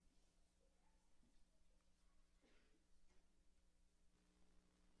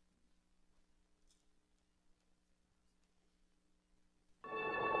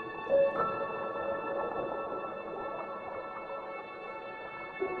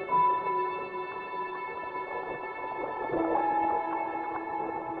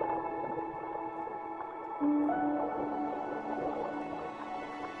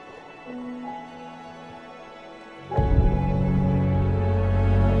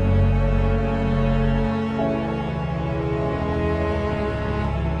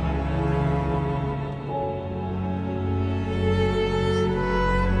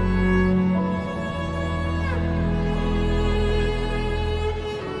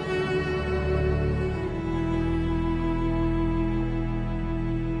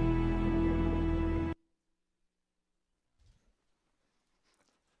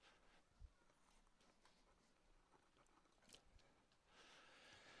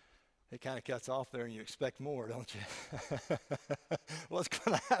It kind of cuts off there and you expect more, don't you? What's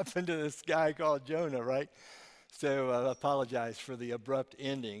going to happen to this guy called Jonah, right? So I apologize for the abrupt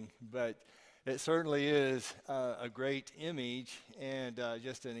ending, but it certainly is a great image and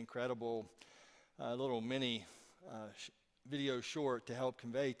just an incredible little mini video short to help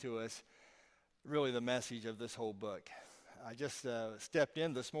convey to us really the message of this whole book. I just stepped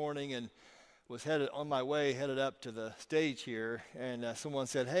in this morning and was headed up to the stage here, and someone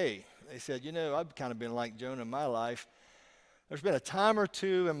said, hey, they said, I've kind of been like Jonah in my life. There's been a time or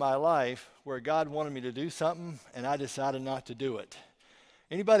two in my life where God wanted me to do something, and I decided not to do it.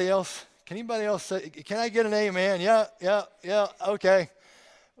 Anybody else? Can anybody else say, can I get an amen? Yeah, okay.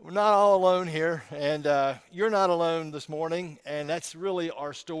 We're not all alone here, and you're not alone this morning, and that's really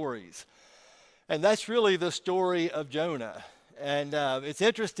our stories. And that's really the story of Jonah. And it's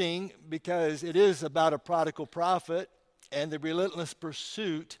interesting because it is about a prodigal prophet and the relentless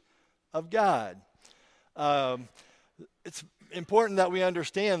pursuit of God. It's important that we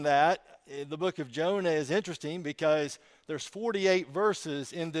understand that. The book of Jonah is interesting because there's 48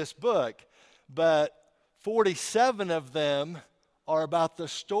 verses in this book, but 47 of them are about the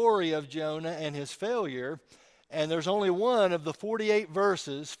story of Jonah and his failure. And there's only one of the 48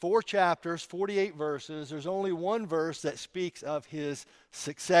 verses, 4 chapters, 48 verses. There's only one verse that speaks of his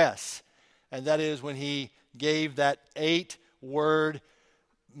success. And that is when he gave that 8-word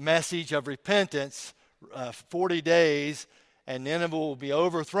message of repentance, 40 days, and Nineveh will be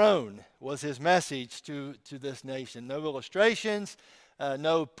overthrown, was his message to this nation. No illustrations,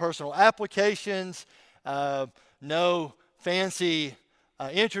 no personal applications, no fancy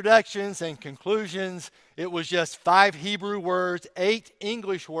introductions and conclusions. It was just 5 Hebrew words, 8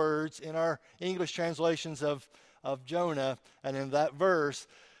 English words in our English translations of Jonah. And in that verse,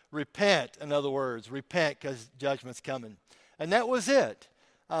 repent, in other words, repent because judgment's coming. And that was it.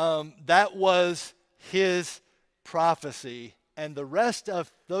 That was his prophecy. And the rest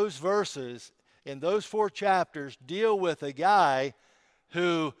of those verses in those 4 chapters deal with a guy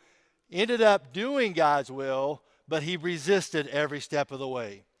who ended up doing God's will, but he resisted every step of the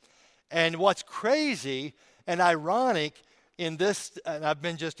way. And what's crazy and ironic in this, and I've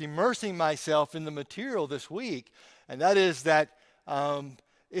been just immersing myself in the material this week, and that is that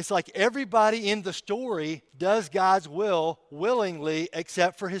it's like everybody in the story does God's will willingly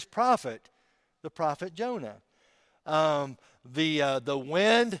except for his prophet, the prophet Jonah. The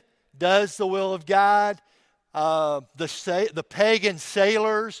wind does the will of God. The pagan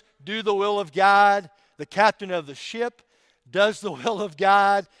sailors do the will of God. The captain of the ship does the will of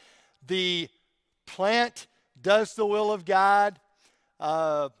God. The plant does the will of God.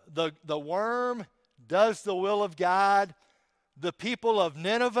 The worm does the will of God. The people of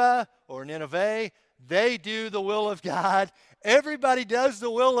Nineveh, or Nineveh, they do the will of God. Everybody does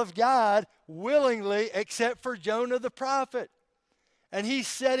the will of God willingly except for Jonah the prophet. And he's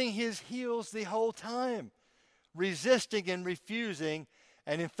setting his heels the whole time, resisting and refusing,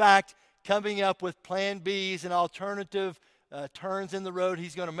 and in fact, coming up with plan Bs and alternative turns in the road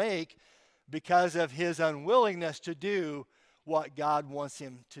he's going to make because of his unwillingness to do what God wants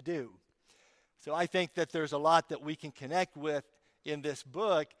him to do. So I think that there's a lot that we can connect with in this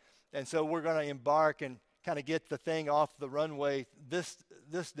book, and so we're going to embark and kind of get the thing off the runway this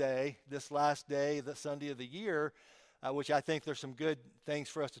day, this last day, the Sunday of the year, which I think there's some good things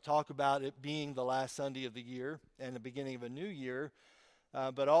for us to talk about, it being the last Sunday of the year and the beginning of a new year.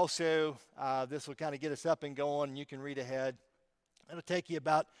 But also, this will kind of get us up and going, and you can read ahead. It'll take you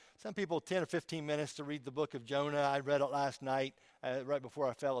about, some people, 10 or 15 minutes to read the book of Jonah. I read it last night, right before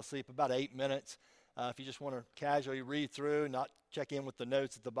I fell asleep, about 8 minutes. If you just want to casually read through, not check in with the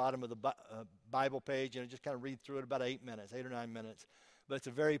notes at the bottom of the Bible page, just kind of read through it about 8 minutes, 8 or 9 minutes. But it's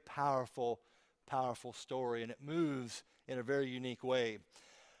a very powerful, powerful story, and it moves in a very unique way.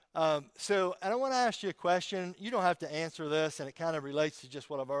 And I want to ask you a question. You don't have to answer this, and it kind of relates to just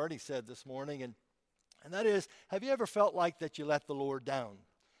what I've already said this morning, and that is, have you ever felt like that you let the Lord down?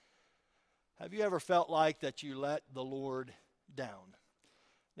 Have you ever felt like that you let the Lord down?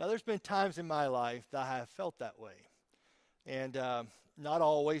 Now, there's been times in my life that I have felt that way. And not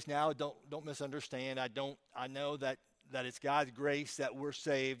always now, don't misunderstand. I know that it's God's grace that we're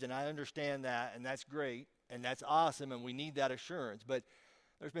saved, and I understand that, and that's great, and that's awesome, and we need that assurance. But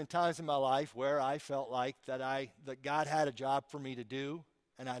there's been times in my life where I felt like that God had a job for me to do,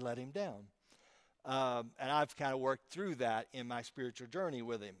 and I let him down. And I've kind of worked through that in my spiritual journey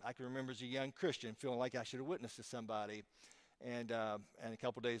with him. I can remember as a young Christian feeling like I should have witnessed to somebody, and a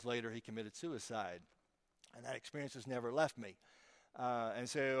couple days later he committed suicide. And that experience has never left me. And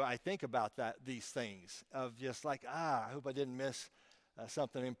so I think about these things of just like, I hope I didn't miss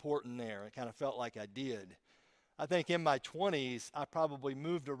something important there. It kind of felt like I did. I think in my 20s, I probably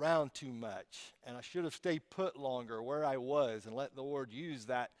moved around too much, and I should have stayed put longer where I was and let the Lord use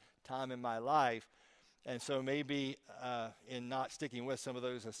that time in my life. And so maybe in not sticking with some of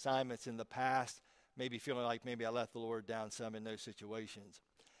those assignments in the past, maybe feeling like maybe I let the Lord down some in those situations.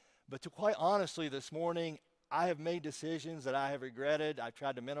 But to quite honestly, this morning, I have made decisions that I have regretted. I've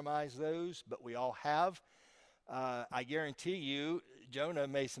tried to minimize those, but we all have. I guarantee you, Jonah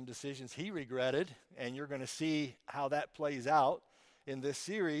made some decisions he regretted, and you're going to see how that plays out in this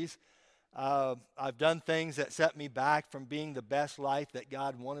series. I've done things that set me back from being the best life that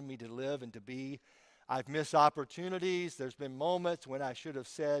God wanted me to live and to be. I've missed opportunities. There's been moments when I should have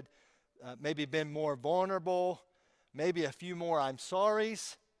said, maybe been more vulnerable, maybe a few more I'm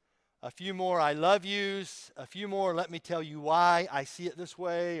sorries, a few more I love yous, a few more let me tell you why I see it this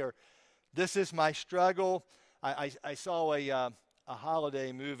way, or this is my struggle. I saw a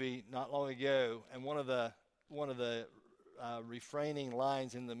holiday movie not long ago, and one of the refraining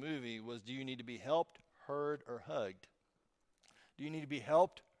lines in the movie was, do you need to be helped, heard, or hugged? Do you need to be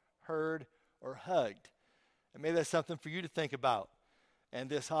helped, heard, or hugged? And maybe that's something for you to think about in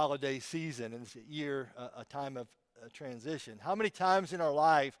this holiday season, in this year, a time of transition. How many times in our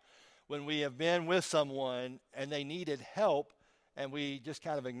life when we have been with someone and they needed help and we just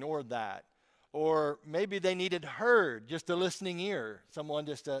kind of ignored that? Or maybe they needed heard, just a listening ear, someone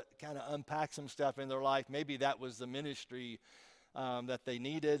just to kind of unpack some stuff in their life. Maybe that was the ministry that they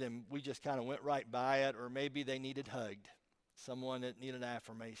needed, and we just kind of went right by it. Or maybe they needed hugged, someone that needed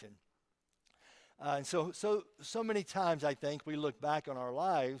affirmation. And so many times I think we look back on our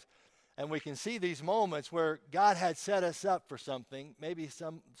lives and we can see these moments where God had set us up for something, maybe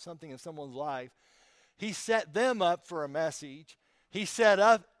something in someone's life. He set them up for a message. He set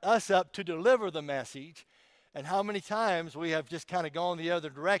us up to deliver the message, and how many times we have just kind of gone the other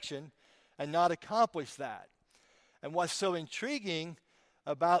direction and not accomplished that. And what's so intriguing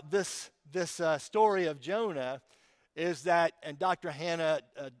about this story of Jonah is that, and Dr. Hannah,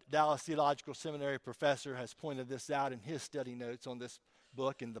 a Dallas Theological Seminary professor, has pointed this out in his study notes on this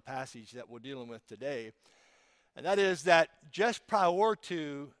book and the passage that we're dealing with today, and that is that just prior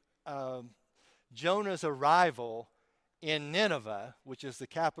to Jonah's arrival in Nineveh, which is the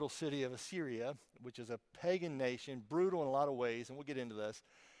capital city of Assyria, which is a pagan nation, brutal in a lot of ways, and we'll get into this.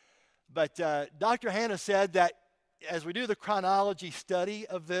 But Dr. Hannah said that as we do the chronology study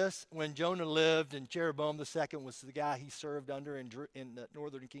of this, when Jonah lived and Jeroboam II was the guy he served under in the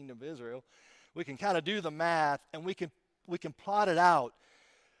northern kingdom of Israel, we can kind of do the math, and we can plot it out.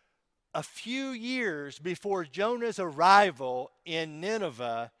 A few years before Jonah's arrival in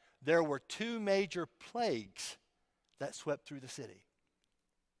Nineveh, there were two major plagues that swept through the city.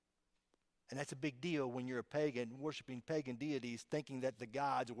 And that's a big deal when you're a pagan, worshiping pagan deities, thinking that the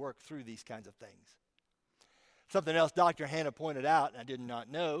gods work through these kinds of things. Something else Dr. Hannah pointed out, and I did not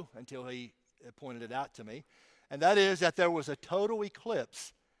know until he pointed it out to me, and that is that there was a total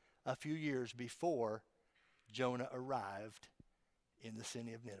eclipse a few years before Jonah arrived in the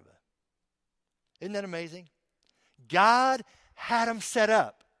city of Nineveh. Isn't that amazing? God had him set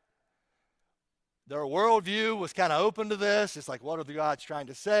up. Their worldview was kind of open to this. It's like, what are the gods trying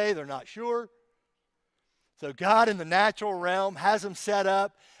to say? They're not sure. So God in the natural realm has them set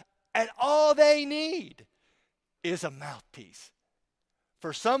up, and all they need is a mouthpiece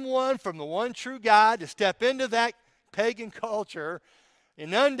for someone from the one true God to step into that pagan culture,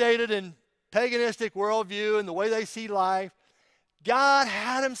 inundated in paganistic worldview and the way they see life. God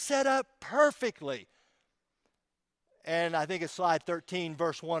had them set up perfectly. And I think it's slide 13,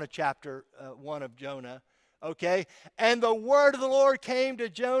 verse 1 of chapter 1 of Jonah. Okay? And the word of the Lord came to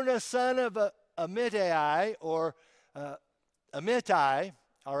Jonah, son of Amittai, or Amittai,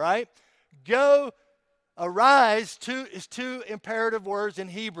 all right? Go, arise, is two imperative words in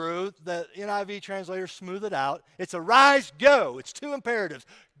Hebrew. The NIV translators smooth it out. It's arise, go. It's two imperatives.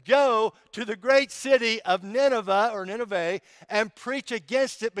 Go to the great city of Nineveh and preach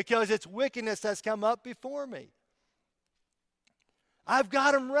against it because its wickedness has come up before me. I've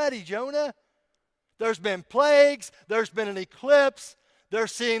got them ready, Jonah. There's been plagues. There's been an eclipse. They're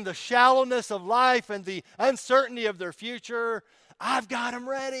seeing the shallowness of life and the uncertainty of their future. I've got them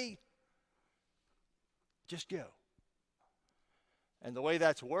ready. Just go. And the way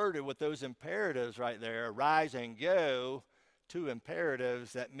that's worded with those imperatives right there, rise and go, two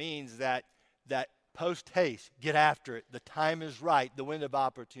imperatives, that means that post haste, get after it. The time is right. The wind of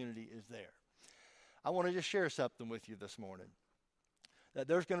opportunity is there. I want to just share something with you this morning. That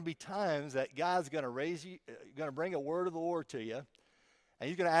there's going to be times that God's going to raise you, going to bring a word of the Lord to you, and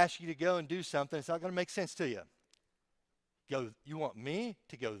He's going to ask you to go and do something. It's not going to make sense to you. Go, you want me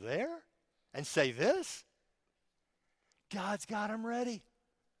to go there and say this? God's got them ready.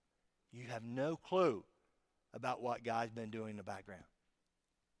 You have no clue about what God's been doing in the background.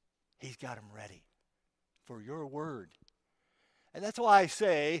 He's got them ready for your word. And that's why I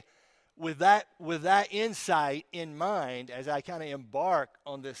say, with that insight in mind, as I kind of embark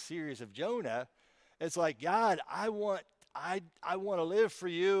on this series of Jonah, it's like, God, I want to live for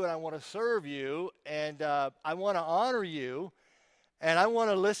you, and I want to serve you, and I want to honor you, and I want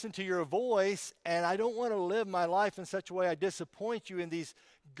to listen to your voice, and I don't want to live my life in such a way I disappoint you in these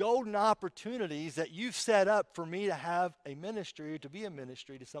golden opportunities that you've set up for me to have a ministry, to be a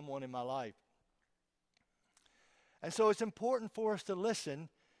ministry to someone in my life. And so it's important for us to listen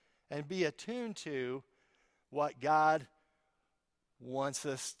and be attuned to what God wants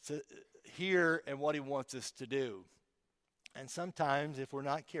us to hear and what He wants us to do. And sometimes, if we're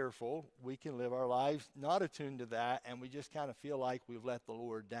not careful, we can live our lives not attuned to that, and we just kind of feel like we've let the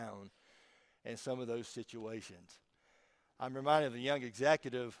Lord down in some of those situations. I'm reminded of a young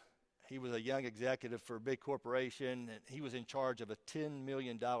executive. He was a young executive for a big corporation, and he was in charge of a $10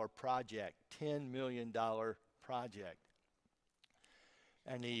 million project. $10 million project.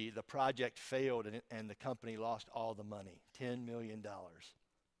 And the project failed, and the company lost all the money, $10 million.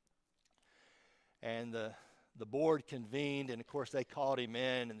 And the board convened, and of course they called him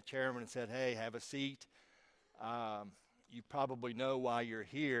in, and the chairman said, hey, have a seat. You probably know why you're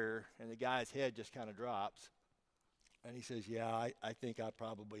here. And the guy's head just kind of drops. And he says, yeah, I think I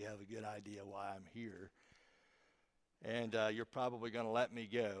probably have a good idea why I'm here. And you're probably going to let me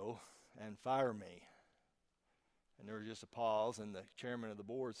go and fire me. And there was just a pause, and the chairman of the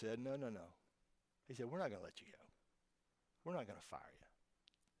board said, no. He said, we're not going to let you go. We're not going to fire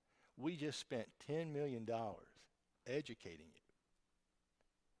you. We just spent $10 million educating you.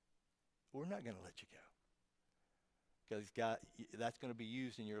 We're not going to let you go. Because that's going to be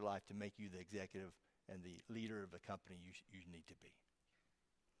used in your life to make you the executive and the leader of the company you need to be.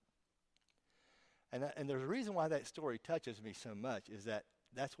 And there's a reason why that story touches me so much, is that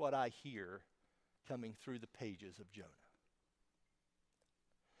that's what I hear coming through the pages of Jonah.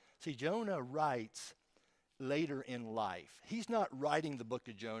 See, Jonah writes later in life. He's not writing the book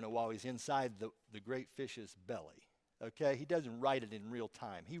of Jonah while he's inside the great fish's belly. Okay? He doesn't write it in real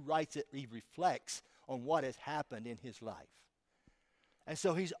time. He writes it, he reflects on what has happened in his life. And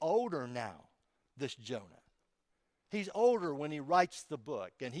so he's older now, this Jonah. He's older when he writes the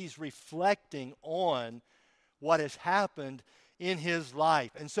book, and he's reflecting on what has happened in his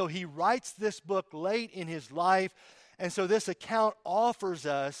life. And so he writes this book late in his life, and so this account offers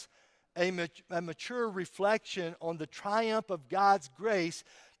us a mature reflection on the triumph of God's grace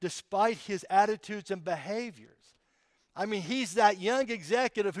despite his attitudes and behaviors. I mean, he's that young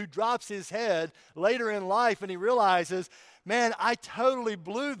executive who drops his head later in life and he realizes, man, I totally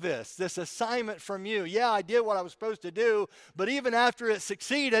blew this assignment from you. Yeah, I did what I was supposed to do, but even after it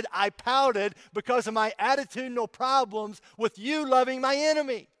succeeded, I pouted because of my attitudinal problems with you loving my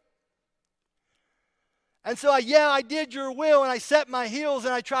enemy. And so, I did your will, and I set my heels,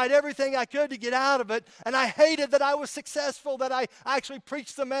 and I tried everything I could to get out of it, and I hated that I was successful, that I actually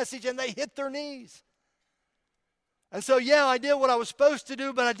preached the message, and they hit their knees. And so, I did what I was supposed to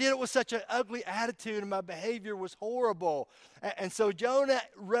do, but I did it with such an ugly attitude, and my behavior was horrible. And so Jonah,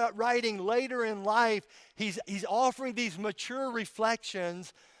 writing later in life, he's offering these mature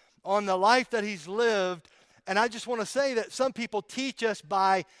reflections on the life that he's lived. And I just want to say that some people teach us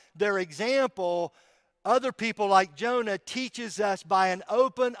by their example. Other people, like Jonah, teaches us by an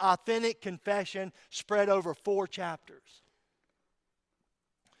open, authentic confession spread over 4 chapters.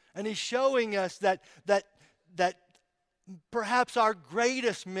 And he's showing us that perhaps our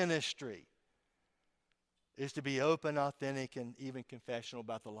greatest ministry is to be open, authentic, and even confessional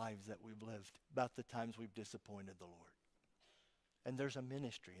about the lives that we've lived, about the times we've disappointed the Lord. And there's a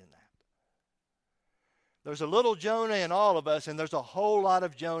ministry in that. There's a little Jonah in all of us, and there's a whole lot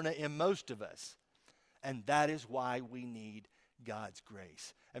of Jonah in most of us. And that is why we need God's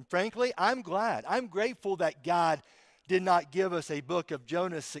grace. And frankly, I'm glad. I'm grateful that God did not give us a book of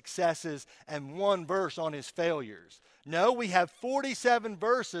Jonah's successes and one verse on his failures. No, we have 47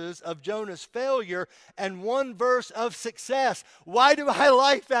 verses of Jonah's failure and one verse of success. Why do I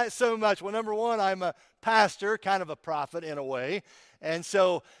like that so much? Well, number one, I'm a pastor, kind of a prophet in a way. And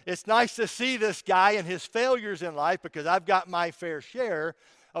so it's nice to see this guy and his failures in life because I've got my fair share.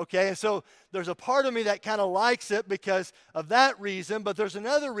 Okay, and so there's a part of me that kind of likes it because of that reason, but there's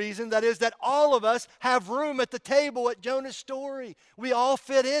another reason, that is that all of us have room at the table at Jonah's story. We all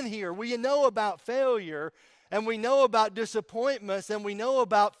fit in here. We know about failure, and we know about disappointments, and we know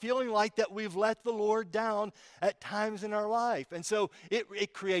about feeling like that we've let the Lord down at times in our life. And so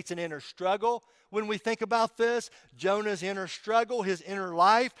it creates an inner struggle. When we think about this, Jonah's inner struggle, his inner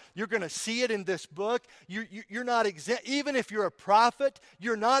life, you're going to see it in this book. You're not exempt. Even if you're a prophet,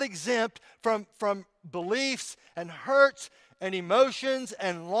 you're not exempt from beliefs and hurts and emotions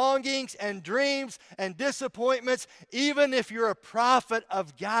and longings and dreams and disappointments. Even if you're a prophet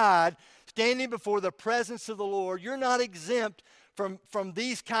of God, standing before the presence of the Lord, you're not exempt from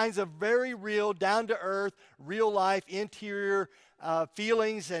these kinds of very real, down-to-earth, real-life, interior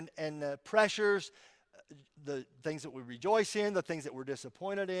feelings and pressures, the things that we rejoice in, the things that we're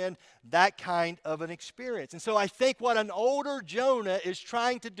disappointed in, that kind of an experience. And so I think what an older Jonah is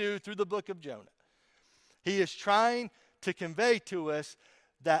trying to do through the book of Jonah, he is trying to convey to us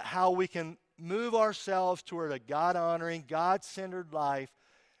that how we can move ourselves toward a God-honoring, God-centered life,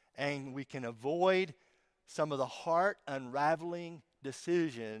 and we can avoid some of the heart-unraveling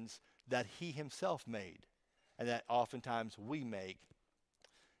decisions that he himself made and that oftentimes we make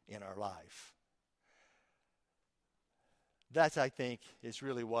in our life. That's, I think, is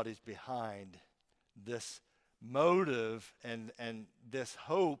really what is behind this motive and this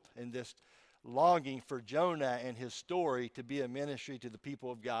hope and this longing for Jonah and his story to be a ministry to the people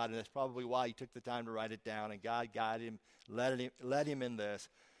of God. And that's probably why he took the time to write it down. And God guided him, led him in this.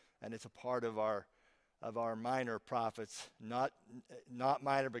 And it's a part of our minor prophets, not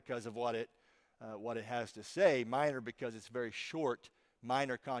minor because of what it has to say, minor because it's very short,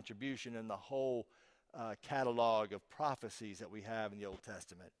 minor contribution in the whole catalog of prophecies that we have in the Old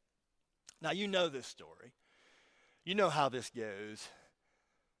Testament. Now, you know this story. You know how this goes.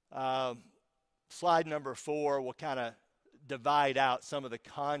 Slide number 4 will kind of divide out some of the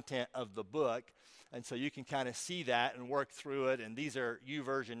content of the book. And so you can kind of see that and work through it. And these are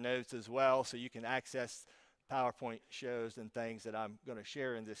YouVersion notes as well, so you can access PowerPoint shows and things that I'm going to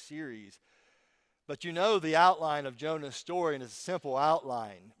share in this series. But you know the outline of Jonah's story, and it's a simple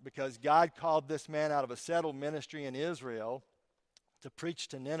outline because God called this man out of a settled ministry in Israel to preach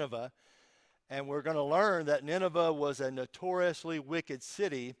to Nineveh. And we're going to learn that Nineveh was a notoriously wicked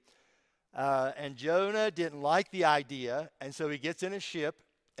city. And Jonah didn't like the idea, and so he gets in a ship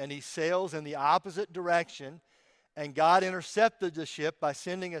and he sails in the opposite direction. And God intercepted the ship by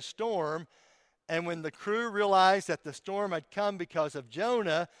sending a storm. And when the crew realized that the storm had come because of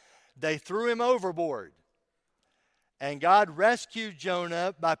Jonah, they threw him overboard. And God rescued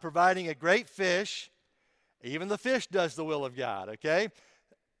Jonah by providing a great fish. Even the fish does the will of God, okay?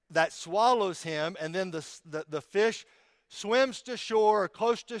 That swallows him, and then the fish swims to shore or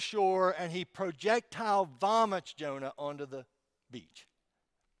close to shore, and he projectile vomits Jonah onto the beach.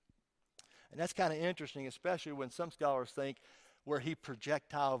 And that's kind of interesting, especially when some scholars think where he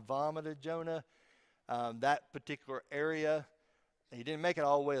projectile vomited Jonah, that particular area, he didn't make it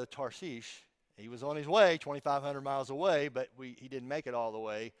all the way to Tarshish. He was on his way, 2,500 miles away, but he didn't make it all the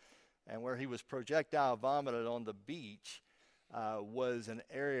way. And where he was projectile vomited on the beach was an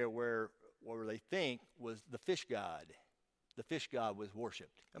area where they think was the fish god. The fish god was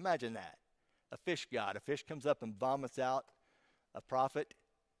worshipped. Imagine that. A fish god. A fish comes up and vomits out a prophet.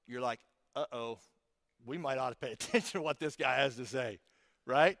 You're like, uh-oh, we might ought to pay attention to what this guy has to say,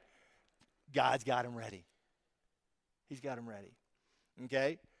 right? God's got him ready. He's got him ready,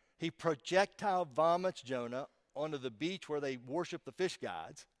 okay? He projectile vomits Jonah onto the beach where they worship the fish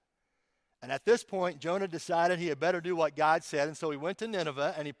gods. And at this point, Jonah decided he had better do what God said, and so he went to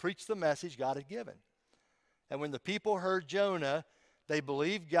Nineveh and he preached the message God had given. And when the people heard Jonah, they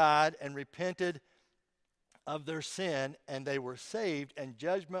believed God and repented of their sin, and they were saved, and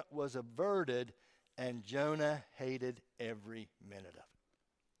judgment was averted, and Jonah hated every minute of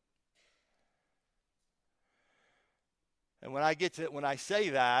it. And when I say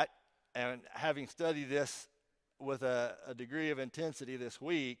that, and having studied this with a degree of intensity this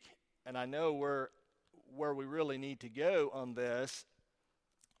week, and I know where we really need to go on this,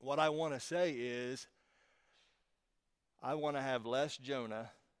 what I want to say is I want to have less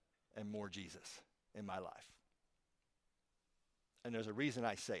Jonah and more Jesus in my life. And there's a reason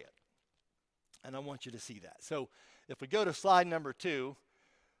I say it. And I want you to see that. So if we go to slide number two,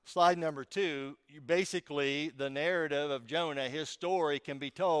 basically the narrative of Jonah, his story can be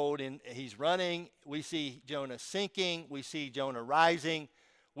told. He's running. We see Jonah sinking. We see Jonah rising.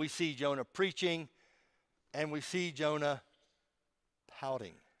 We see Jonah preaching. And we see Jonah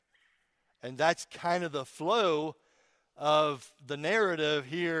pouting. And that's kind of the flow of the narrative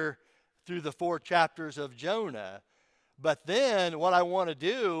here through the 4 chapters of Jonah. But then what I want to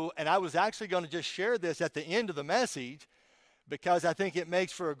do, and I was actually going to just share this at the end of the message because I think it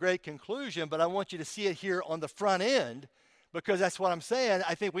makes for a great conclusion, but I want you to see it here on the front end because that's what I'm saying.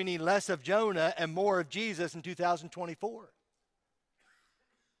 I think we need less of Jonah and more of Jesus in 2024.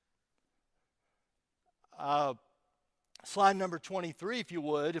 Slide number 23, if you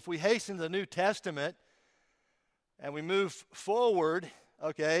would. If we hasten to the New Testament and we move forward,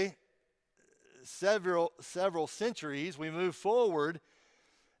 okay, several centuries, we move forward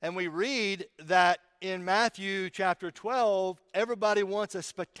and we read that in Matthew chapter 12, everybody wants a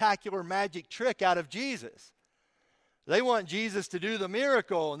spectacular magic trick out of Jesus. They want Jesus to do the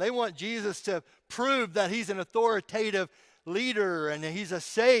miracle, and they want Jesus to prove that he's an authoritative leader and he's a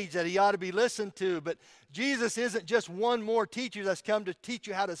sage that he ought to be listened to. But Jesus isn't just one more teacher that's come to teach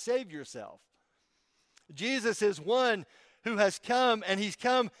you how to save yourself. Jesus is one who has come, and he's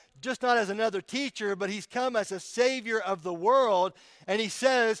come just not as another teacher, but he's come as a savior of the world. And he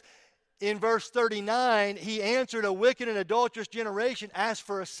says in verse 39, he answered, a wicked and adulterous generation asked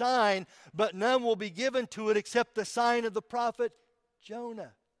for a sign, but none will be given to it except the sign of the prophet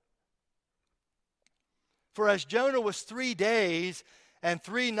Jonah. For as Jonah was 3 days and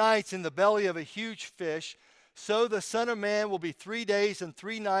 3 nights in the belly of a huge fish, so the Son of Man will be 3 days and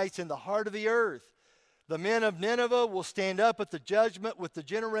 3 nights in the heart of the earth. The men of Nineveh will stand up at the judgment with this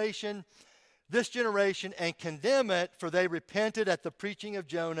generation, and condemn it, for they repented at the preaching of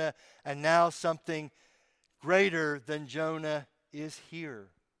Jonah, and now something greater than Jonah is here.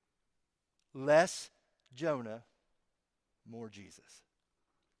 Less Jonah, more Jesus.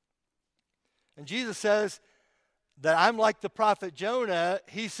 And Jesus says that I'm like the prophet Jonah.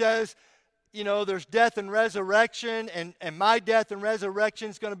 He says, you know, there's death and resurrection, and my death and resurrection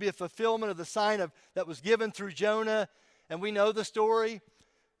is going to be a fulfillment of the sign that was given through Jonah. And we know the story.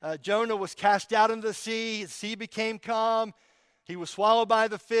 Jonah was cast out into the sea became calm. He was swallowed by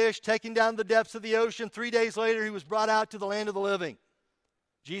the fish, taken down to the depths of the ocean. 3 days later, he was brought out to the land of the living.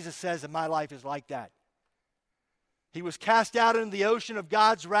 Jesus says that my life is like that. He was cast out into the ocean of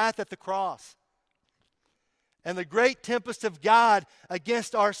God's wrath at the cross. And the great tempest of God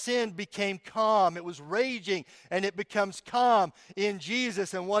against our sin became calm. It was raging, and it becomes calm in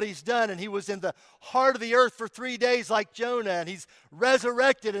Jesus and what he's done. And he was in the heart of the earth for 3 days like Jonah, and he's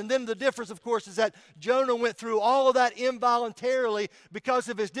resurrected. And then the difference, of course, is that Jonah went through all of that involuntarily because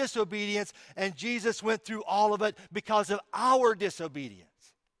of his disobedience, and Jesus went through all of it because of our disobedience.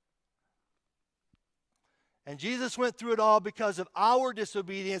 And Jesus went through it all because of our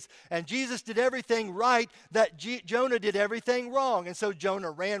disobedience. And Jesus did everything right, that Jonah did everything wrong. And so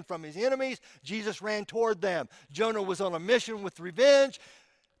Jonah ran from his enemies. Jesus ran toward them. Jonah was on a mission with revenge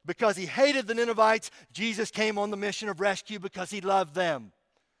because he hated the Ninevites. Jesus came on the mission of rescue because he loved them.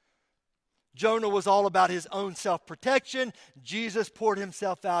 Jonah was all about his own self-protection. Jesus poured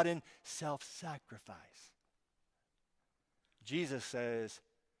himself out in self-sacrifice. Jesus says,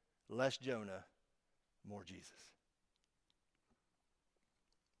 less Jonah, more Jesus.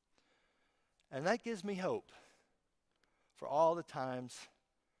 And that gives me hope for all the times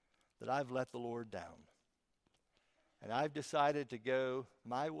that I've let the Lord down. And I've decided to go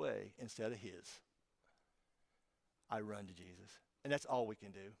my way instead of his. I run to Jesus. And that's all we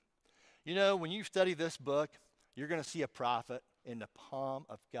can do. You know, when you study this book, you're going to see a prophet in the palm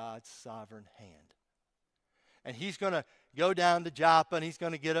of God's sovereign hand. And he's going to go down to Joppa, and he's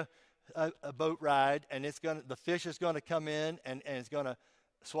going to get a boat ride, and the fish is going to come in and it's going to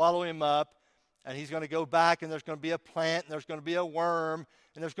swallow him up, and he's going to go back, and there's going to be a plant, and there's going to be a worm,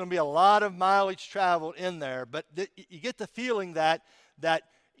 and there's going to be a lot of mileage traveled in there. But you get the feeling that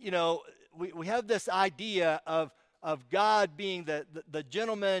you know, we have this idea of God being the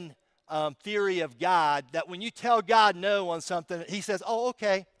gentleman theory of God, that when you tell God no on something, he says, oh,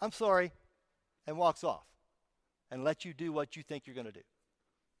 okay, I'm sorry, and walks off and lets you do what you think you're going to do.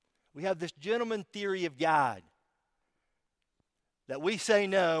 We have this gentleman theory of God, that we say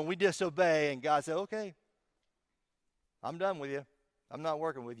no and we disobey, and God says, okay, I'm done with you. I'm not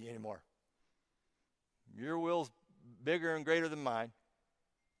working with you anymore. Your will's bigger and greater than mine.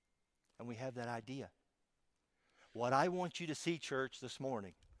 And we have that idea. What I want you to see, church, this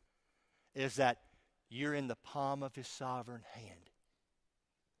morning is that you're in the palm of his sovereign hand.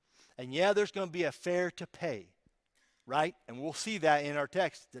 And yeah, there's going to be a fare to pay, right? And we'll see that in our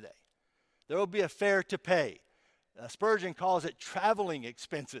text today. There will be a fare to pay. Spurgeon calls it traveling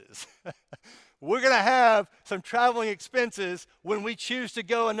expenses. We're going to have some traveling expenses when we choose to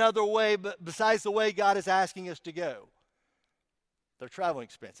go another way besides the way God is asking us to go. They're traveling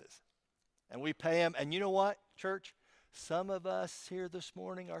expenses. And we pay them. And you know what, church? Some of us here this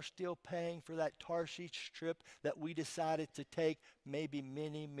morning are still paying for that Tarshish trip that we decided to take maybe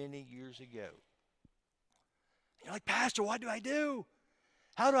many, many years ago. You're like, Pastor, what do I do?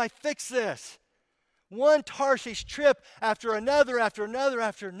 How do I fix this? One Tarshish trip after another, after another,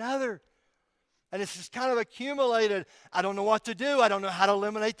 after another. And it's just kind of accumulated. I don't know what to do. I don't know how to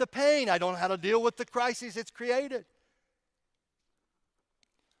eliminate the pain. I don't know how to deal with the crises it's created.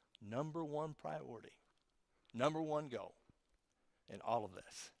 Number one priority, number one goal in all of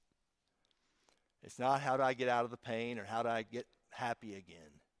this. It's not how do I get out of the pain or how do I get happy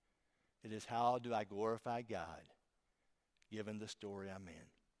again. It is how do I glorify God given the story I'm in.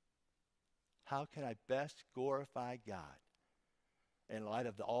 How can I best glorify God in light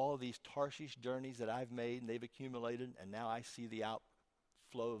of all of these Tarshish journeys that I've made and they've accumulated, and now I see the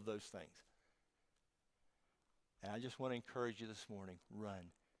outflow of those things. And I just want to encourage you this morning,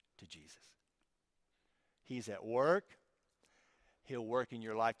 run to Jesus. He's at work. He'll work in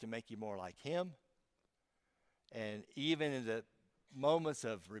your life to make you more like him. And even in the moments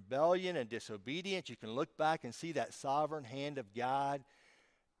of rebellion and disobedience, you can look back and see that sovereign hand of God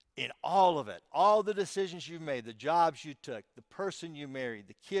in all of it, all the decisions you made, the jobs you took, the person you married,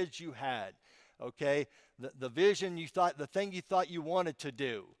 the kids you had, okay, the vision you thought, the thing you thought you wanted to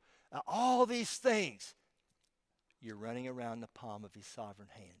do, all these things, you're running around the palm of his sovereign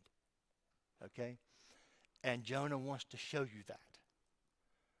hand, okay? And Jonah wants to show you that.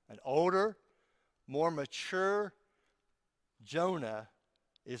 An older, more mature Jonah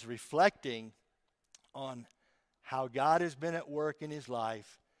is reflecting on how God has been at work in his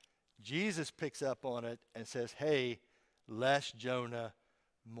life. Jesus picks up on it and says, hey, less Jonah,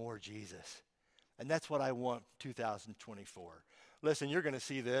 more Jesus. And that's what I want 2024. Listen, you're going to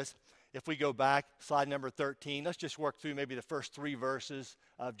see this. If we go back, slide number 13, let's just work through maybe the first 3 verses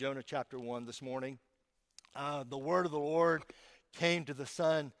of Jonah chapter 1 this morning. The word of the Lord came to the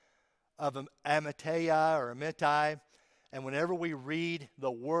son of Amittai. And whenever we read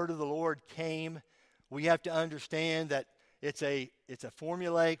the word of the Lord came, we have to understand that it's a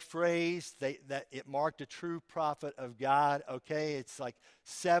formulaic phrase that it marked a true prophet of God, okay? It's like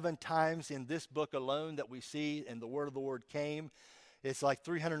 7 times in this book alone that we see, and the word of the Lord came. It's like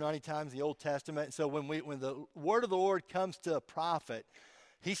 390 times in the Old Testament. And so when the word of the Lord comes to a prophet,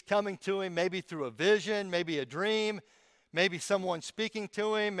 he's coming to him maybe through a vision, maybe a dream, maybe someone speaking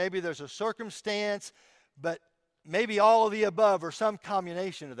to him, maybe there's a circumstance, but maybe all of the above or some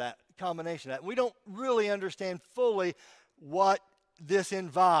combination of that. We don't really understand fully what this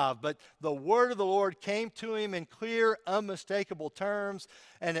involved, but the word of the Lord came to him in clear, unmistakable terms,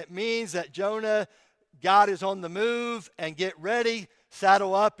 and it means that Jonah, God is on the move, and get ready,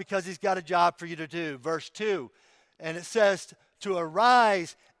 saddle up, because he's got a job for you to do. Verse 2, and it says to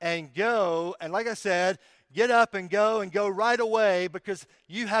arise and go, and like I said, get up and go right away, because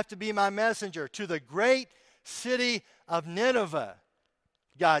you have to be my messenger to the great city of Nineveh,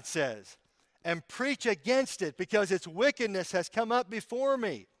 God says, and preach against it, because its wickedness has come up before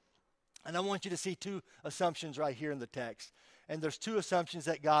me. And I want you to see 2 assumptions right here in the text. And there's 2 assumptions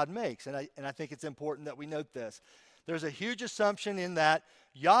that God makes, and I think it's important that we note this. There's a huge assumption in that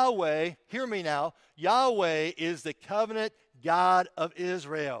Yahweh, hear me now, Yahweh is the covenant God of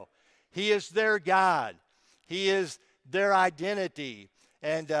Israel. He is their God. He is their identity.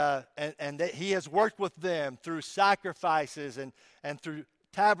 And that he has worked with them through sacrifices and through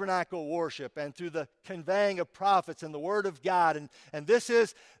tabernacle worship and through the conveying of prophets and the word of God. And this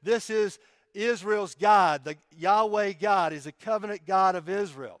is Israel's God. The Yahweh God is a covenant God of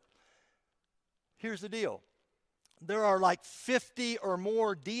Israel. Here's the deal. There are like 50 or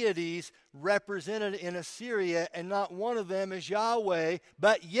more deities represented in Assyria, and not one of them is Yahweh,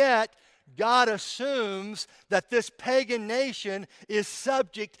 but yet God assumes that this pagan nation is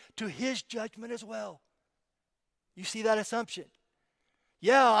subject to his judgment as well. You see that assumption?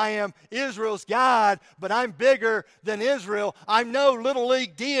 Yeah, I am Israel's God, but I'm bigger than Israel. I'm no little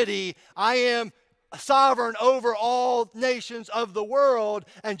league deity. I am sovereign over all nations of the world.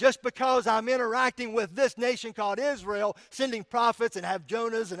 And just because I'm interacting with this nation called Israel, sending prophets and have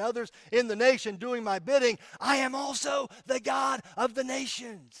Jonahs and others in the nation doing my bidding, I am also the God of the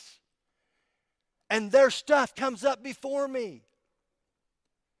nations. and their stuff comes up before me.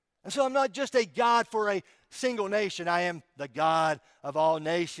 And so I'm not just a God for a single nation. I am the God of all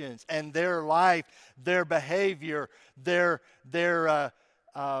nations, and their life, their behavior, their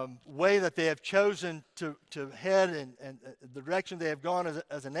way that they have chosen to head and the direction they have gone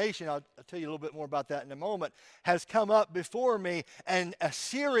as a nation, I'll tell you a little bit more about that in a moment, has come up before me. And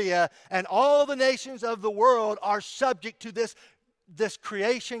Assyria and all the nations of the world are subject to this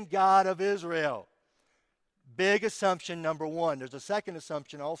creation God of Israel. Big assumption number one. There's a second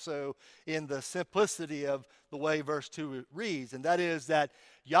assumption also in the simplicity of the way verse 2 reads, and that is that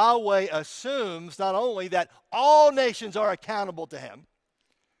Yahweh assumes not only that all nations are accountable to him,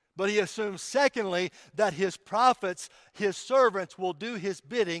 but he assumes, secondly, that his prophets, his servants, will do his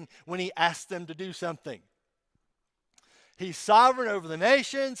bidding when he asks them to do something. He's sovereign over the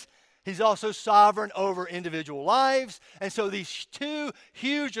nations. He's also sovereign over individual lives. And so these two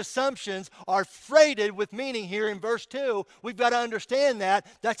huge assumptions are freighted with meaning here in verse 2. We've got to understand that.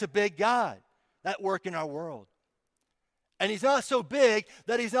 That's a big God at work in our world. And he's not so big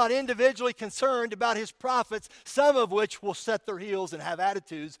that he's not individually concerned about his prophets, some of which will set their heels and have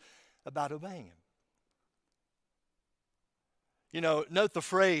attitudes about obeying him. You know, note the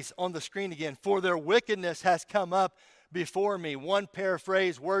phrase on the screen again, for their wickedness has come up before me. One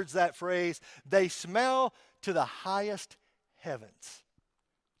paraphrase words that phrase, they smell to the highest heavens.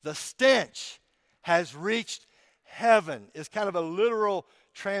 The stench has reached heaven is kind of a literal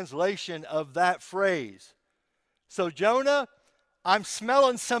translation of that phrase. So Jonah, I'm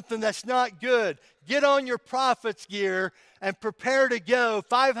smelling something that's not good. Get on your prophet's gear and prepare to go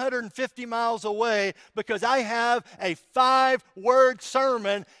 550 miles away because I have a 5-word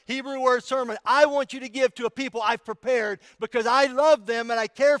sermon, Hebrew word sermon, I want you to give to a people I've prepared because I love them and I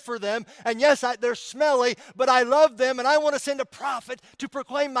care for them. And yes, they're smelly, but I love them and I want to send a prophet to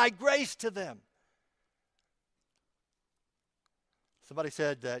proclaim my grace to them. Somebody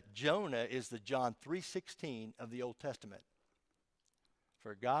said that Jonah is the John 3:16 of the Old Testament.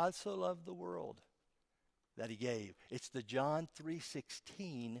 For God so loved the world that he gave. It's the John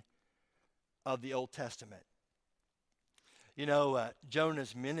 3:16 of the Old Testament. You know,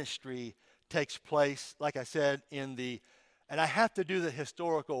 Jonah's ministry takes place, like I said, and I have to do the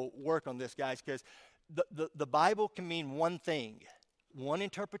historical work on this, guys, because the Bible can mean one thing, one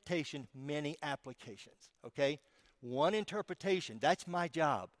interpretation, many applications, okay? One interpretation, that's my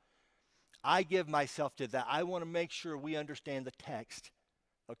job. I give myself to that. I want to make sure we understand the text,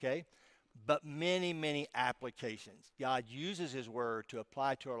 okay? But many, many applications. God uses his word to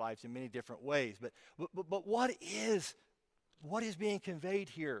apply to our lives in many different ways. But what is being conveyed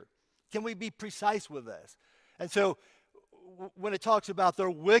here? Can we be precise with this? And so when it talks about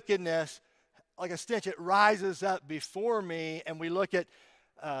their wickedness, like a stench, it rises up before me, and we look at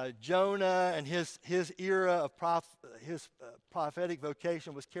Jonah and his era of his prophetic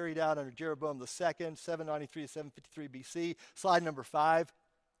vocation was carried out under Jeroboam II, 793 to 753 BC. Slide number 5,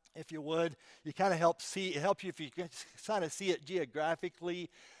 if you would. You kind of help you if you can kind of see it geographically.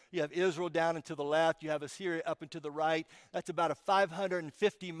 You have Israel down and to the left. You have Assyria up and to the right. That's about a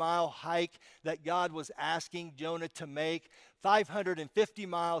 550-mile hike that God was asking Jonah to make. 550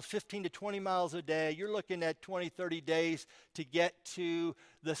 miles, 15 to 20 miles a day. You're looking at 20, 30 days to get to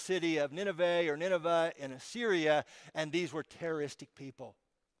the city of Nineveh in Assyria. And these were terroristic people.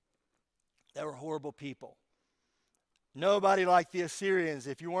 They were horrible people. Nobody liked the Assyrians.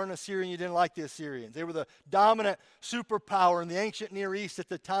 If you weren't Assyrian, you didn't like the Assyrians. They were the dominant superpower in the ancient Near East at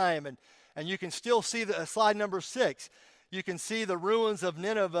the time. And you can still see slide number 6. You can see the ruins of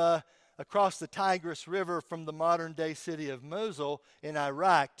Nineveh across the Tigris River from the modern-day city of Mosul in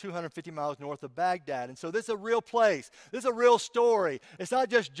Iraq, 250 miles north of Baghdad. And so this is a real place. This is a real story. It's not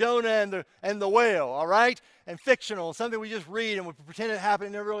just Jonah and the whale, all right? And fictional, something we just read and we pretend it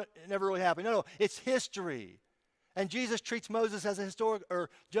happened. It never really happened. No, it's history. And Jesus treats Moses as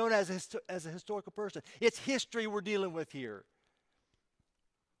Jonah as a historical person. It's history we're dealing with here.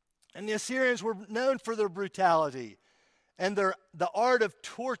 And the Assyrians were known for their brutality and the art of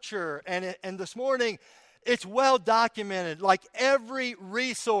torture. And this morning, it's well documented. Like every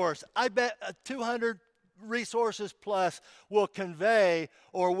resource, I bet 200 resources plus will convey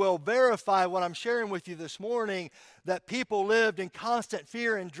or will verify what I'm sharing with you this morning, that people lived in constant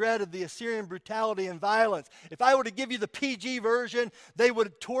fear and dread of the Assyrian brutality and violence. If I were to give you the PG version, they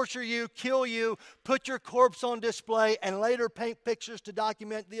would torture you, kill you, put your corpse on display, and later paint pictures to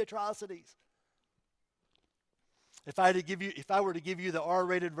document the atrocities. If I were to give you the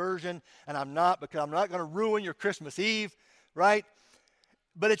R-rated version, and I'm not, because I'm not going to ruin your Christmas Eve, right?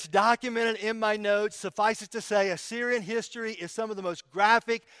 But it's documented in my notes. Suffice it to say, Assyrian history is some of the most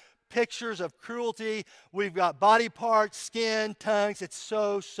graphic, pictures of cruelty. We've got body parts, skin, tongues. It's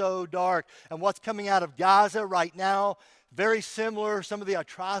so dark. And what's coming out of Gaza right now, very similar. Some of the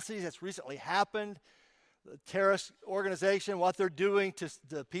atrocities that's recently happened. The terrorist organization, what they're doing to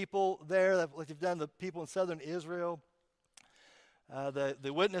the people there, what they've done to the people in southern Israel.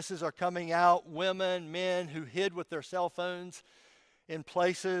 The witnesses are coming out, women, men who hid with their cell phones in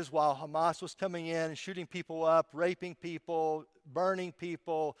places while Hamas was coming in and shooting people up, raping people, burning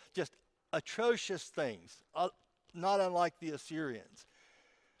people, just atrocious things, not unlike the Assyrians.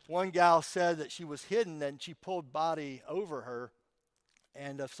 One gal said that she was hidden and she pulled body over her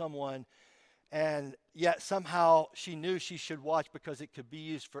and of someone, and yet somehow she knew she should watch because it could be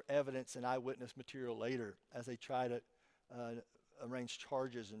used for evidence and eyewitness material later as they try to arrange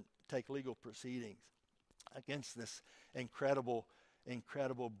charges and take legal proceedings against this incredible,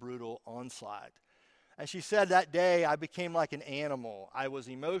 brutal onslaught. And she said that day I became like an animal. I was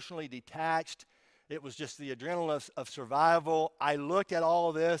emotionally detached. It was just the adrenaline of survival. I looked at all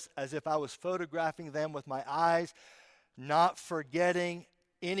of this as if I was photographing them with my eyes, not forgetting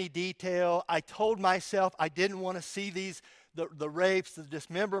any detail. I told myself I didn't want to see the rapes, the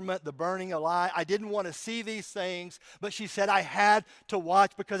dismemberment, the burning alive. I didn't want to see these things, but she said I had to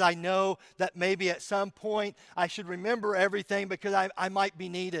watch because I know that maybe at some point I should remember everything because I might be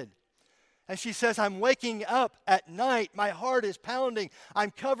needed. And she says, I'm waking up at night. My heart is pounding.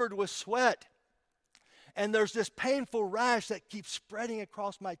 I'm covered with sweat. And there's this painful rash that keeps spreading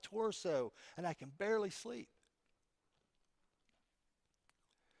across my torso, and I can barely sleep.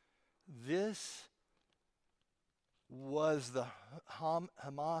 This was the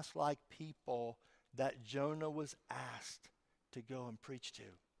Hamas-like people that Jonah was asked to go and preach to.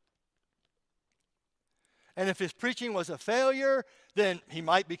 And if his preaching was a failure, then he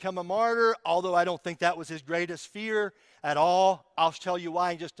might become a martyr, although I don't think that was his greatest fear at all. I'll tell you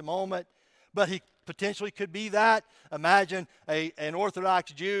why in just a moment. But he potentially could be that. Imagine an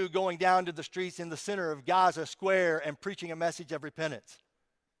Orthodox Jew going down to the streets in the center of Gaza Square and preaching a message of repentance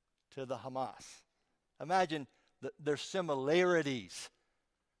to the Hamas. Imagine their similarities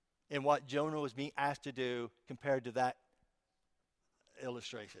in what Jonah was being asked to do compared to that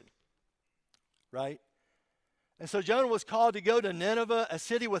illustration. Right? And so Jonah was called to go to Nineveh, a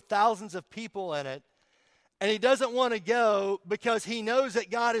city with thousands of people in it. And he doesn't want to go because he knows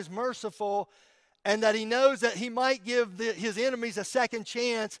that God is merciful and that he knows that he might give his enemies a second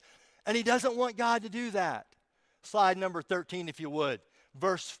chance, and he doesn't want God to do that. Slide number 13, if you would.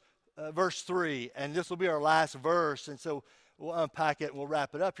 Verse 3, and this will be our last verse, and so we'll unpack it and we'll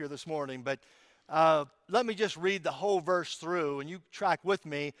wrap it up here this morning. But let me just read the whole verse through, and you track with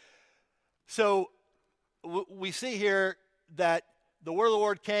me. So we see here that the word of the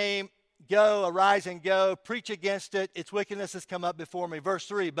Lord came, go, arise and go, preach against it, its wickedness has come up before me. Verse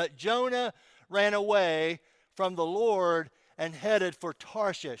 3, but Jonah ran away from the Lord and headed for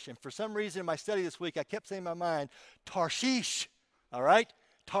Tarshish. And for some reason in my study this week, I kept saying in my mind, Tarshish, all right?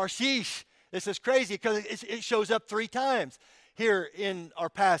 Tarshish. This is crazy because it shows up 3 times here in our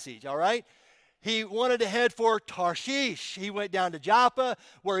passage, all right? He wanted to head for Tarshish. He went down to Joppa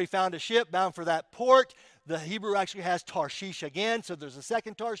where he found a ship bound for that port. The Hebrew actually has Tarshish again, so there's a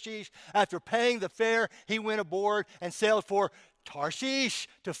second Tarshish. After paying the fare, he went aboard and sailed for Tarshish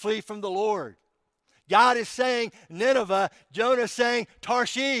to flee from the Lord. God is saying Nineveh, Jonah is saying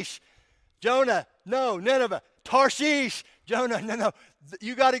Tarshish. Jonah, no, Nineveh, Tarshish. Jonah, no,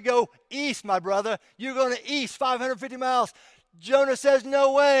 you got to go east, my brother. You're going to east 550 miles. Jonah says,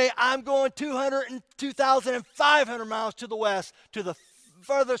 no way, I'm going 2,500 miles to the west, to the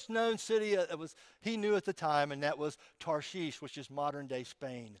furthest known city he knew at the time, and that was Tarshish, which is modern-day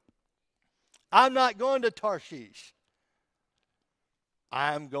Spain. I'm not going to Tarshish.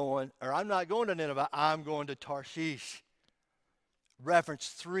 I'm not going to Nineveh, I'm going to Tarshish.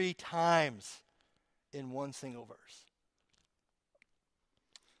 Referenced 3 times in one single verse.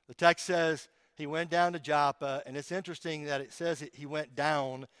 The text says he went down to Joppa, and it's interesting that it says he went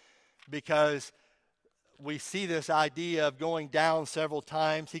down because we see this idea of going down several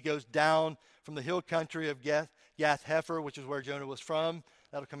times. He goes down from the hill country of Gath-Hepher, which is where Jonah was from.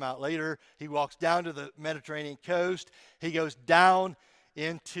 That'll come out later. He walks down to the Mediterranean coast. He goes down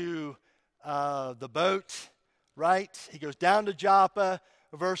into the boat, right? He goes down to Joppa,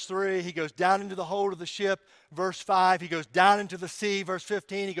 verse 3. He goes down into the hold of the ship, verse 5. He goes down into the sea, verse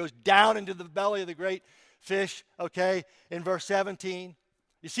 15. He goes down into the belly of the great fish, okay, in verse 17.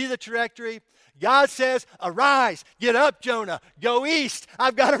 You see the trajectory? God says, arise, get up, Jonah, go east.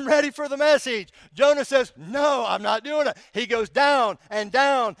 I've got him ready for the message. Jonah says, no, I'm not doing it. He goes down and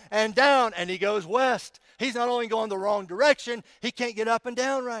down and down, and he goes west. He's not only going the wrong direction, he can't get up and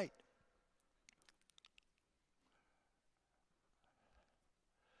down right.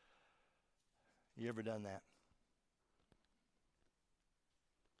 You ever done that?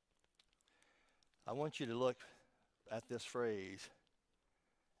 I want you to look at this phrase,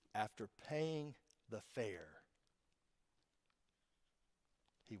 after paying the fare,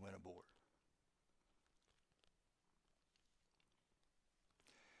 he went aboard.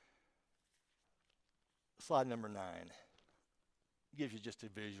 Slide number 9 gives you just a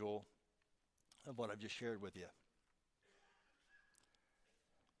visual of what I've just shared with you.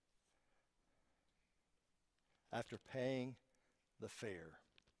 After paying the fare,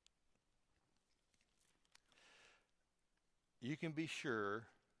 you can be sure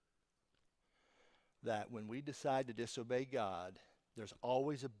that when we decide to disobey God, there's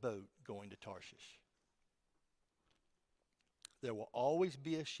always a boat going to Tarshish. There will always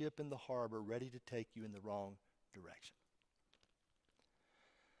be a ship in the harbor ready to take you in the wrong direction.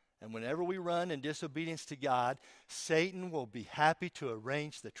 And whenever we run in disobedience to God, Satan will be happy to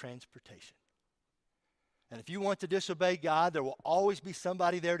arrange the transportation. And if you want to disobey God, there will always be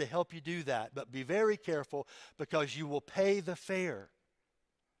somebody there to help you do that. But be very careful, because you will pay the fare.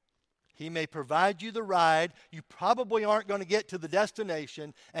 He may provide you the ride. You probably aren't going to get to the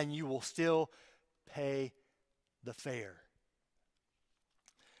destination, and you will still pay the fare.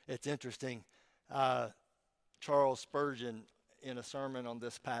 It's interesting. Charles Spurgeon, in a sermon on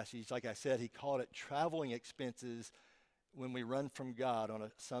this passage, like I said, he called it traveling expenses when we run from God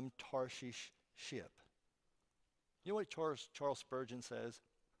on some Tarshish ship. You know what Charles Spurgeon says?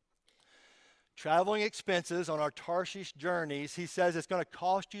 Traveling expenses on our Tarshish journeys, he says it's going to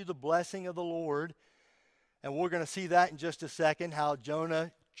cost you the blessing of the Lord. And we're going to see that in just a second, how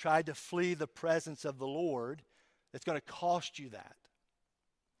Jonah tried to flee the presence of the Lord. It's going to cost you that.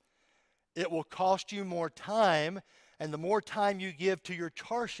 It will cost you more time, and the more time you give to your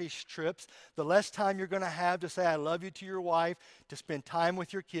Tarshish trips, the less time you're going to have to say, I love you to your wife, to spend time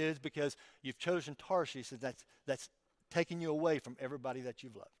with your kids, because you've chosen Tarshish, and that's taking you away from everybody that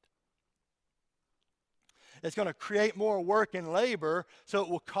you've loved. It's going to create more work and labor, so it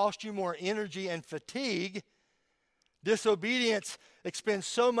will cost you more energy and fatigue. Disobedience expends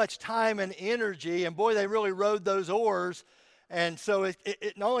so much time and energy, and boy, they really rode those oars. And so it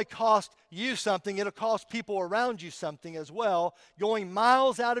not only costs you something, it'll cost people around you something as well, going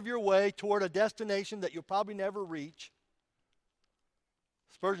miles out of your way toward a destination that you'll probably never reach.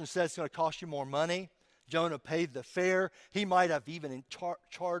 Spurgeon says it's going to cost you more money. Jonah paid the fare. He might have even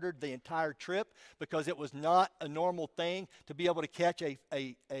chartered the entire trip, because it was not a normal thing to be able to catch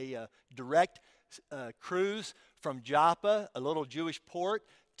a direct cruise from Joppa, a little Jewish port,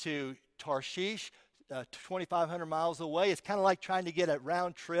 to Tarshish, 2,500 miles away. It's kind of like trying to get a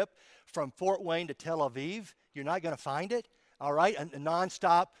round trip from Fort Wayne to Tel Aviv. You're not going to find it, all right? A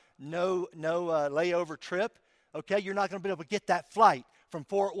nonstop, no layover trip, okay? You're not going to be able to get that flight from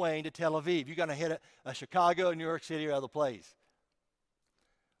Fort Wayne to Tel Aviv. You're going to hit a Chicago, New York City, or other place.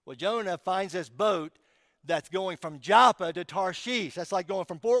 Well, Jonah finds this boat that's going from Joppa to Tarshish. That's like going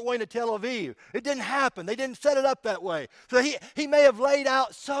from Fort Wayne to Tel Aviv. It didn't happen. They didn't set it up that way. So he may have laid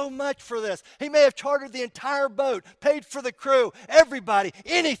out so much for this. He may have chartered the entire boat, paid for the crew, everybody,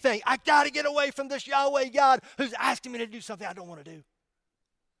 anything. I got to get away from this Yahweh God who's asking me to do something I don't want to do.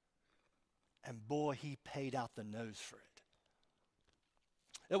 And boy, he paid out the nose for it.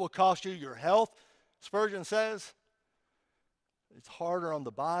 It will cost you your health, Spurgeon says. It's harder on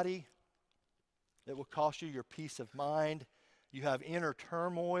the body. It will cost you your peace of mind. You have inner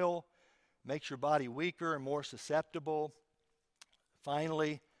turmoil, makes your body weaker and more susceptible.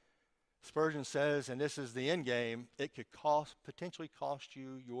 Finally, Spurgeon says, and this is the end game, it could potentially cost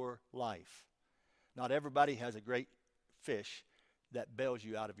you your life. Not everybody has a great fish that bails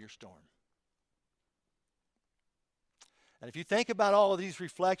you out of your storm. And if you think about all of these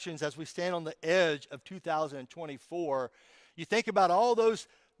reflections as we stand on the edge of 2024, you think about all those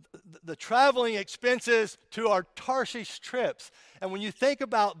the traveling expenses to our Tarshish trips. And when you think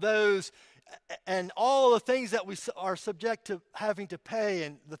about those and all the things that we are subject to having to pay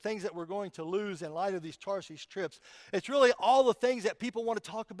and the things that we're going to lose in light of these Tarshish trips, it's really all the things that people want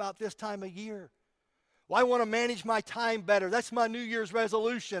to talk about this time of year. Well, I want to manage my time better. That's my New Year's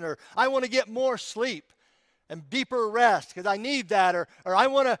resolution. Or I want to get more sleep and deeper rest because I need that, or I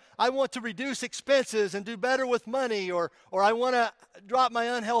want to reduce expenses and do better with money, or I want to drop my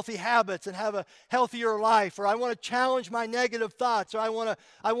unhealthy habits and have a healthier life, or I want to challenge my negative thoughts, or I want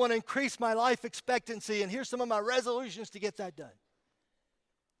to increase my life expectancy, and here's some of my resolutions to get that done.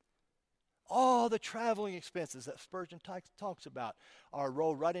 All the traveling expenses that Spurgeon talks about are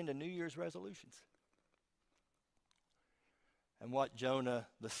rolled right into New Year's resolutions. And what Jonah,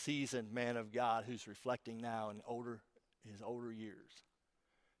 the seasoned man of God who's reflecting now in his older years,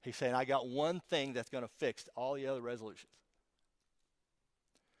 He's saying, I got one thing that's going to fix all the other resolutions.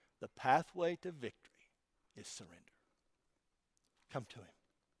 The pathway to victory is surrender. Come to him.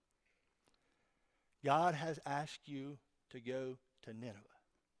 God has asked you to go to Nineveh.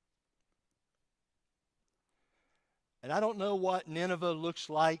 And I don't know what Nineveh looks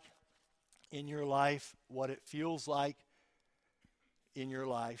like in your life, what it feels like in your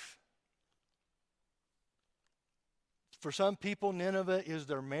life. For some people, Nineveh is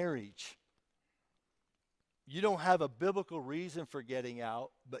their marriage. You don't have a biblical reason for getting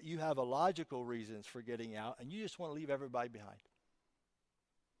out, but you have a logical reasons for getting out, and you just want to leave everybody behind.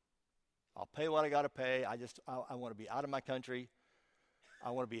 I'll pay what I got to pay. I want to be out of my country. I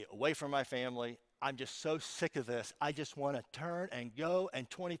want to be away from my family. I'm just so sick of this. I just want to turn and go, and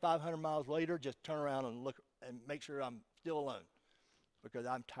 2,500 miles later, just turn around and look and make sure I'm still alone because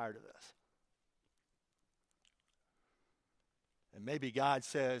I'm tired of this. And maybe God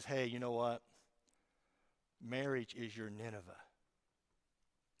says, hey, you know what? Marriage is your Nineveh.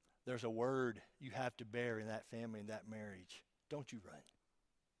 There's a word you have to bear in that family, in that marriage. Don't you run.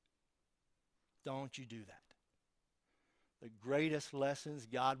 Don't you do that. The greatest lessons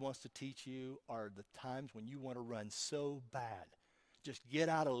God wants to teach you are the times when you want to run so bad. Just get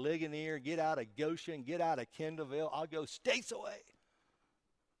out of Ligonier, get out of Goshen, get out of Kendallville. I'll go states away.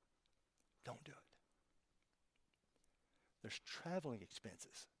 Don't do it. There's traveling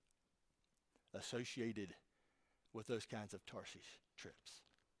expenses associated with those kinds of Tarshish trips.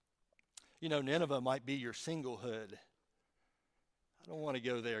 You know, Nineveh might be your singlehood. I don't want to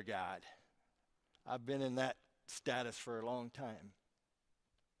go there, God. I've been in that status for a long time.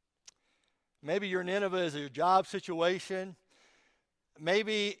 Maybe your Nineveh is your job situation.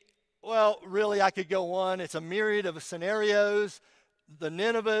 Maybe, well, really, I could go on. It's a myriad of scenarios. The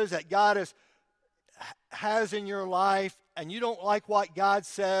Ninevehs that God has in your life, and you don't like what God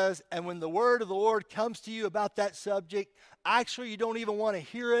says, and when the word of the Lord comes to you about that subject, actually you don't even want to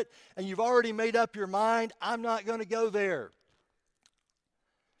hear it, and you've already made up your mind, I'm not going to go there.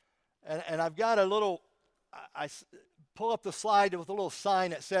 And I've got a little, I pull up the slide with a little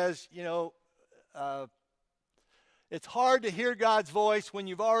sign that says, you know, it's hard to hear God's voice when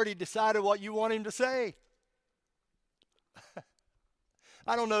you've already decided what you want him to say.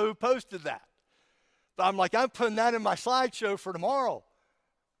 I don't know who posted that. But I'm putting that in my slideshow for tomorrow.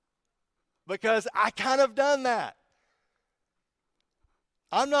 Because I kind of done that.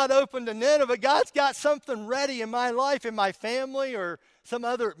 I'm not open to Nineveh. God's got something ready in my life, in my family, or some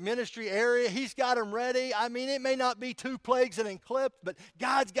other ministry area. He's got them ready. I mean, it may not be 2 plagues and eclipse, but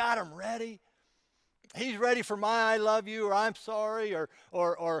God's got them ready. He's ready for my I love you, or I'm sorry,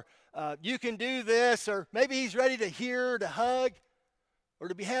 or you can do this, or maybe he's ready to hear, to hug, or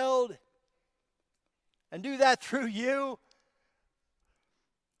to be held, and do that through you.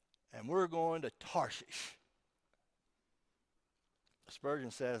 And we're going to Tarshish.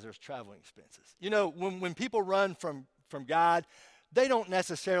 Spurgeon says there's traveling expenses. You know, when people run from God, they don't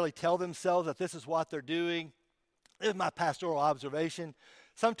necessarily tell themselves that this is what they're doing. This is my pastoral observation.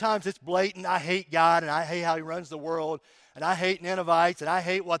 Sometimes it's blatant. I hate God, and I hate how he runs the world, and I hate Ninevites, and I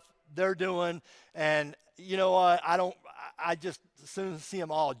hate what they're doing, and you know what, I just as soon as see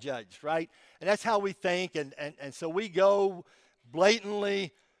them all judged, right? And that's how we think, and so we go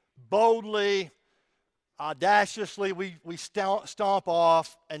blatantly, boldly, audaciously, we stomp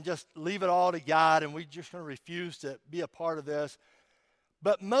off and just leave it all to God, and we're just going to refuse to be a part of this.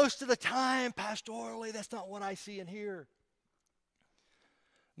 But most of the time, pastorally, that's not what I see and hear.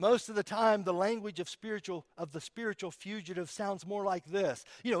 Most of the time, the language of the spiritual fugitive sounds more like this.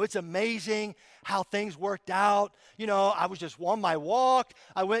 You know, it's amazing how things worked out. You know, I was just on my walk.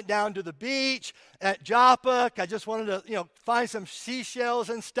 I went down to the beach at Joppa. I just wanted to, find some seashells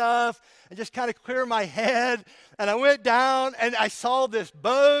and stuff and just kind of clear my head. And I went down and I saw this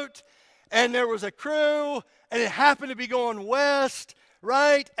boat and there was a crew and it happened to be going west,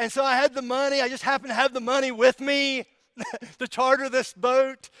 right? And so I had the money. I just happened to have the money with me to charter this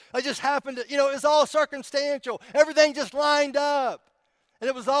boat. I just happened to, it was all circumstantial. Everything just lined up. And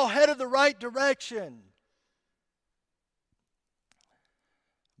it was all headed the right direction.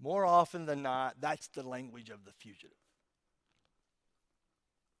 More often than not, that's the language of the fugitive.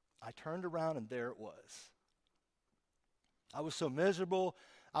 I turned around and there it was. I was so miserable.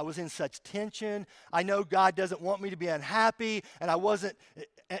 I was in such tension. I know God doesn't want me to be unhappy, and I wasn't,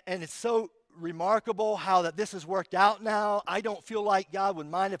 and it's so remarkable how that this has worked out now. I don't feel like God would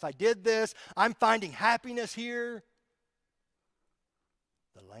mind if I did this. I'm finding happiness here.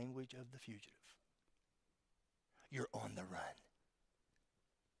 The language of the fugitive. You're on the run.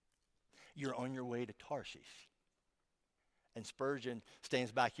 You're on your way to Tarshish. And Spurgeon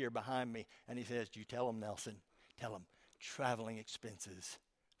stands back here behind me, and he says, you tell them, Nelson, tell them, traveling expenses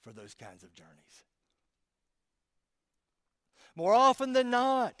for those kinds of journeys. More often than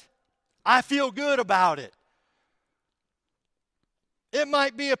not, I feel good about it. It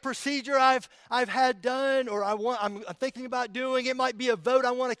might be a procedure I've had done, or I'm thinking about doing. It might be a vote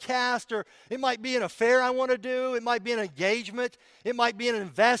I want to cast, or it might be an affair I want to do. It might be an engagement. It might be an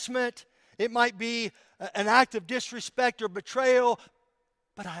investment. It might be an act of disrespect or betrayal,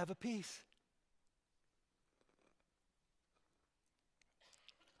 but I have a peace.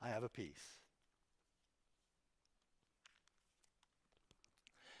 I have a peace.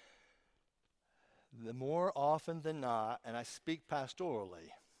 The more often than not, and I speak pastorally,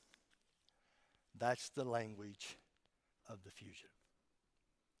 that's the language of the fugitive.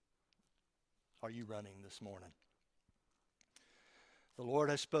 Are you running this morning? The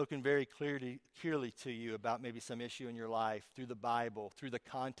Lord has spoken very clearly to you about maybe some issue in your life through the Bible, through the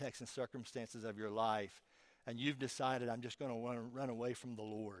context and circumstances of your life, and you've decided, I'm just going to run away from the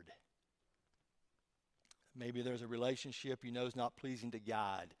Lord. Maybe there's a relationship you know is not pleasing to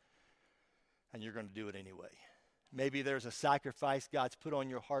God, and you're going to do it anyway. Maybe there's a sacrifice God's put on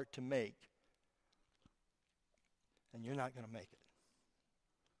your heart to make, and you're not going to make it.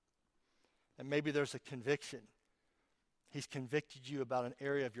 And maybe there's a conviction. He's convicted you about an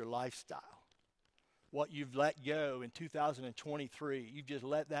area of your lifestyle. What you've let go in 2023, you've just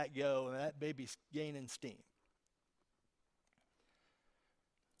let that go, and that baby's gaining steam.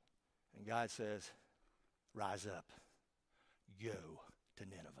 And God says, rise up, go to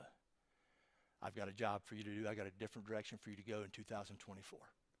Nineveh. I've got a job for you to do. I've got a different direction for you to go in 2024.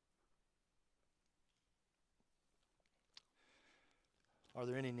 Are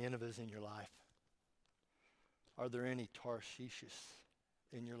there any Ninevehs in your life? Are there any Tarshishes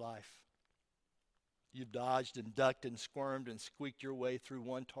in your life? You've dodged and ducked and squirmed and squeaked your way through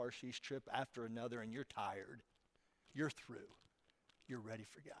one Tarshish trip after another, and you're tired. You're through. You're ready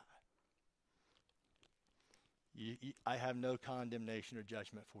for God. I have no condemnation or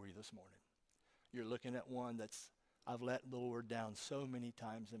judgment for you this morning. You're looking at one I've let the Lord down so many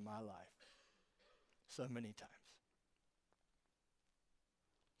times in my life. So many times.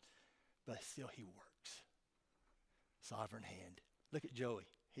 But still he works. Sovereign hand. Look at Joey.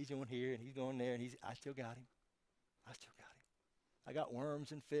 He's going here and he's going there, and I still got him. I still got him. I got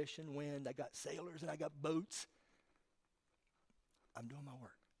worms and fish and wind. I got sailors and I got boats. I'm doing my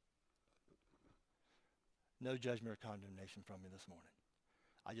work. No judgment or condemnation from me this morning.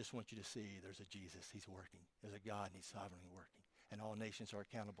 I just want you to see there's a Jesus. He's working. There's a God, and he's sovereignly working. And all nations are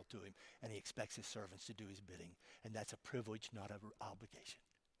accountable to him, and he expects his servants to do his bidding. And that's a privilege, not an obligation.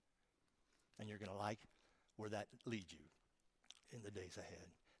 And you're going to like where that leads you in the days ahead.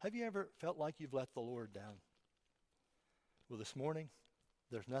 Have you ever felt like you've let the Lord down? Well, this morning,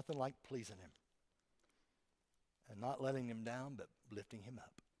 there's nothing like pleasing him. And not letting him down, but lifting him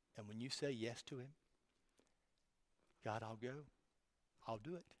up. And when you say yes to him, God, I'll go. I'll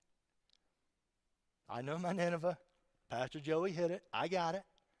do it. I know my Nineveh. Pastor Joey hit it. I got it.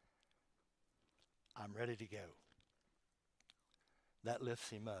 I'm ready to go. That lifts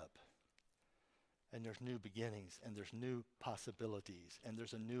him up. And there's new beginnings, and there's new possibilities, and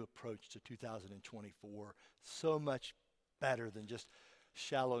there's a new approach to 2024. So much better than just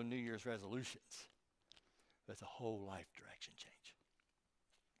shallow New Year's resolutions. But it's a whole life direction change.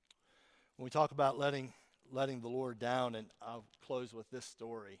 When we talk about letting the Lord down, and I'll close with this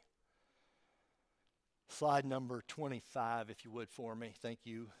story. Slide number 25, if you would, for me. Thank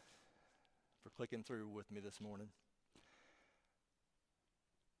you for clicking through with me this morning.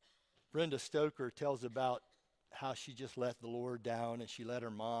 Brenda Stoker tells about how she just let the Lord down, and she let her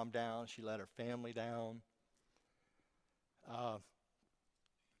mom down. She let her family down.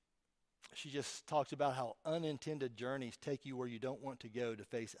 She just talks about how unintended journeys take you where you don't want to go to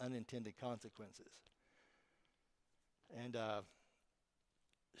face unintended consequences. And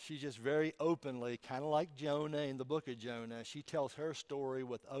she just very openly, kind of like Jonah in the book of Jonah, she tells her story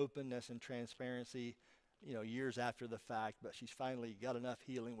with openness and transparency, years after the fact, but she's finally got enough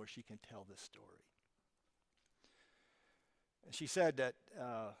healing where she can tell this story. And she said that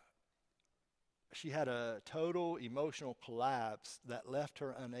she had a total emotional collapse that left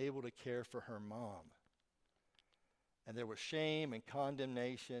her unable to care for her mom. And there was shame and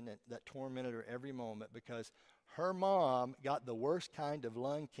condemnation that tormented her every moment because her mom got the worst kind of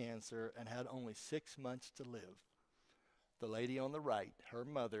lung cancer and had only 6 months to live. The lady on the right, her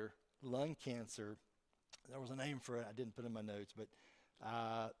mother, lung cancer, there was a name for it, I didn't put it in my notes, but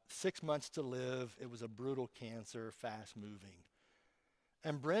 6 months to live. It was a brutal cancer, fast moving.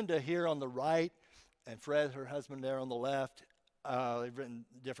 And Brenda here on the right, and Fred, her husband there on the left. They've written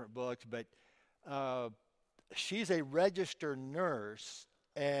different books, but she's a registered nurse,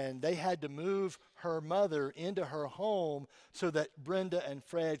 and they had to move her mother into her home so that Brenda and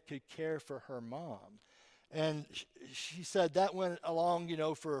Fred could care for her mom. And she said that went along,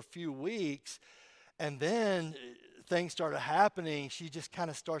 for a few weeks, and then things started happening. She just kind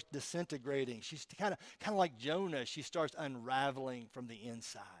of starts disintegrating. She's kind of like Jonah. She starts unraveling from the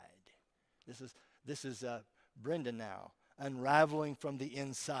inside. This is Brenda now, unraveling from the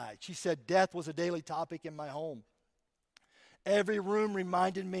inside. She said death was a daily topic in my home. Every room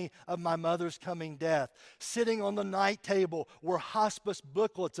reminded me of my mother's coming death. Sitting on the night table were hospice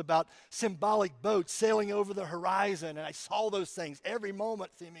booklets about symbolic boats sailing over the horizon, and I saw those things every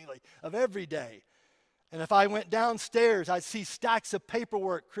moment, seemingly, of every day. And if I went downstairs, I'd see stacks of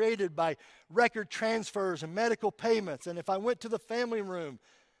paperwork created by record transfers and medical payments. And if I went to the family room,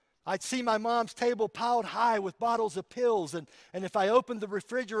 I'd see my mom's table piled high with bottles of pills. And if I opened the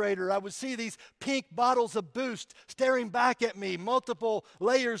refrigerator, I would see these pink bottles of Boost staring back at me, multiple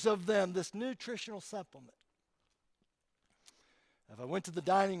layers of them, this nutritional supplement. If I went to the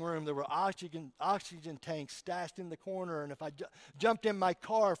dining room, there were oxygen tanks stashed in the corner. And if I jumped in my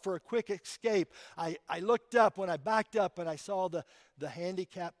car for a quick escape, I looked up when I backed up and I saw the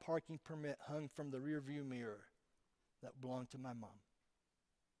handicap parking permit hung from the rearview mirror that belonged to my mom.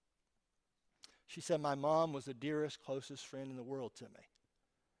 She said my mom was the dearest, closest friend in the world to me.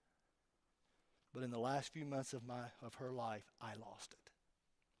 But in the last few months of her life, I lost it.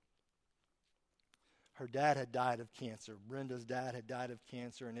 Her dad had died of cancer. Brenda's dad had died of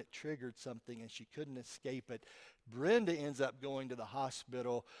cancer, and it triggered something, and she couldn't escape it. Brenda ends up going to the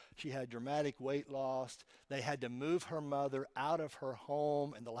hospital. She had dramatic weight loss. They had to move her mother out of her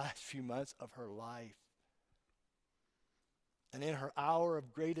home in the last few months of her life. And in her hour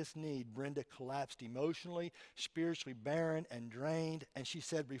of greatest need, Brenda collapsed emotionally, spiritually barren, and drained. And she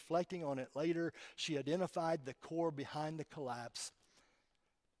said, reflecting on it later, she identified the core behind the collapse.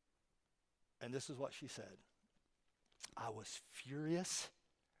 And this is what she said. I was furious,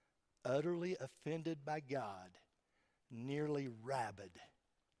 utterly offended by God, nearly rabid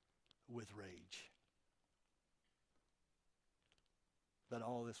with rage. That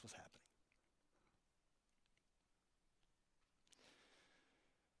all this was happening.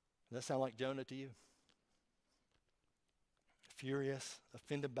 Does that sound like Jonah to you? Furious,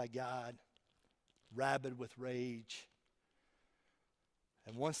 offended by God, rabid with rage.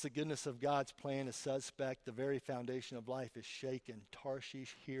 And once the goodness of God's plan is suspect, the very foundation of life is shaken.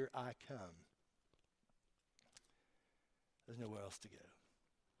 Tarshish, here I come. There's nowhere else to go.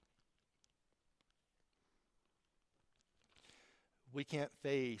 We can't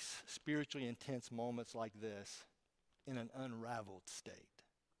face spiritually intense moments like this in an unraveled state.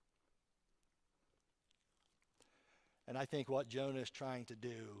 And I think what Jonah is trying to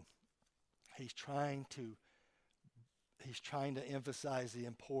do, he's trying to emphasize the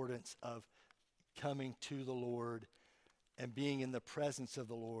importance of coming to the Lord and being in the presence of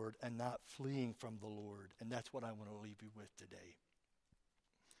the Lord and not fleeing from the Lord. And that's what I want to leave you with today.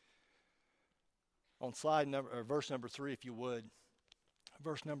 On verse number 3, if you would.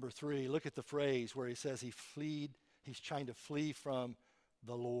 Verse number 3, look at the phrase where he says he's trying to flee from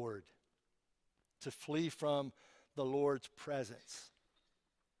the Lord. To flee from the Lord's presence.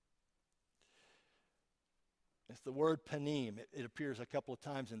 It's the word panim. It appears a couple of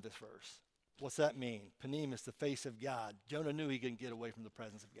times in this verse. What's that mean? Panim is the face of God. Jonah knew he couldn't get away from the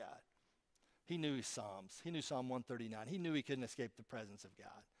presence of God. He knew his Psalms. He knew Psalm 139. He knew he couldn't escape the presence of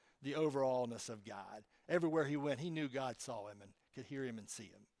God, the overallness of God. Everywhere he went, he knew God saw him and could hear him and see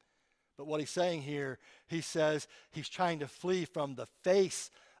him. But what he's saying here, he says he's trying to flee from the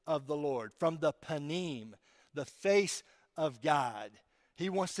face of the Lord, from the panim, the face of God. He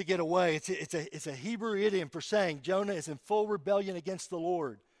wants to get away. It's a Hebrew idiom for saying Jonah is in full rebellion against the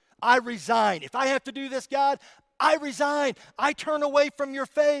Lord. I resign. If I have to do this, God, I resign. I turn away from your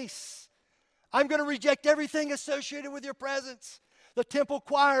face. I'm going to reject everything associated with your presence. The temple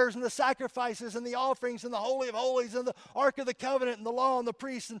choirs and the sacrifices and the offerings and the Holy of Holies and the Ark of the Covenant and the law and the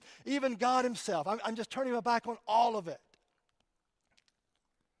priests and even God himself. I'm just turning my back on all of it.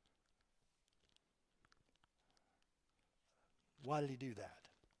 Why did he do that?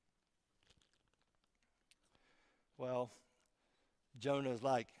 Well,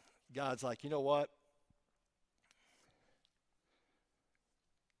 God's like, you know what?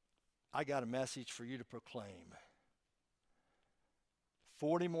 I got a message for you to proclaim.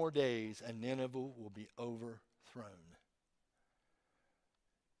 40 more days and Nineveh will be overthrown.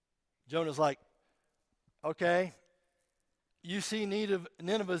 Jonah's like, okay, you see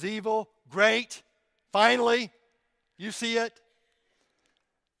Nineveh's evil? Great. Finally, you see it.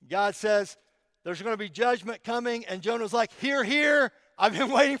 God says there's going to be judgment coming, and Jonah's like, here, here. I've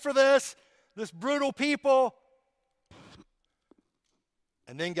been waiting for this brutal people.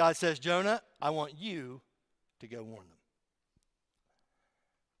 And then God says, Jonah, I want you to go warn them.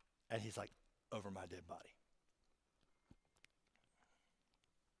 And he's like, over my dead body.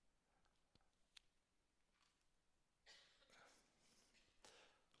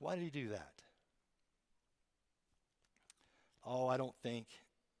 Why did he do that? Oh, I don't think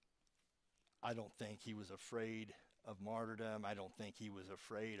he was afraid of martyrdom. I don't think he was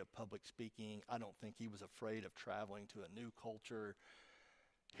afraid of public speaking. I don't think he was afraid of traveling to a new culture.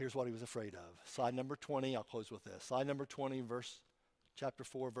 Here's what he was afraid of. Slide number 20, I'll close with this. Slide number 20, chapter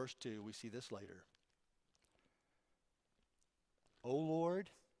 4, verse 2. We see this later. O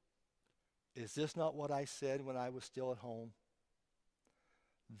Lord, is this not what I said when I was still at home?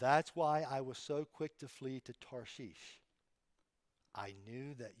 That's why I was so quick to flee to Tarshish. I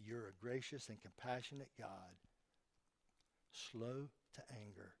knew that you're a gracious and compassionate God, slow to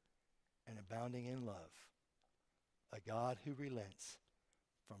anger and abounding in love, a God who relents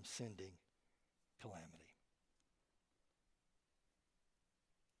from sending calamity.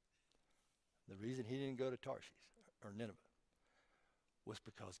 The reason he didn't go to Tarshish or Nineveh was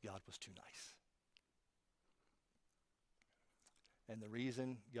because God was too nice. And the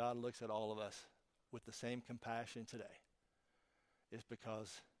reason God looks at all of us with the same compassion today is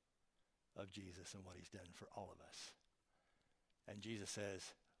because of Jesus and what he's done for all of us. And Jesus says,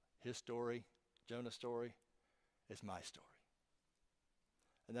 his story, Jonah's story, is my story.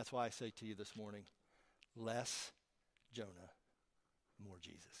 And that's why I say to you this morning, less Jonah, more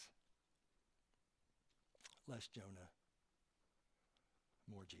Jesus. Less Jonah,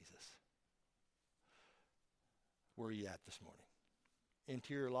 more Jesus. Where are you at this morning?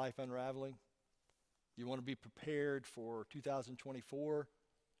 Interior life unraveling? You want to be prepared for 2024?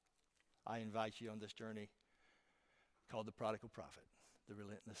 I invite you on this journey called the Prodigal Prophet, the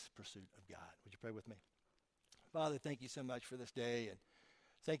relentless pursuit of God. Would you pray with me? Father, thank you so much for this day, and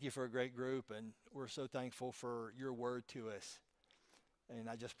thank you for a great group, and we're so thankful for your word to us. And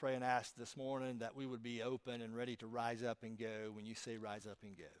I just pray and ask this morning that we would be open and ready to rise up and go when you say rise up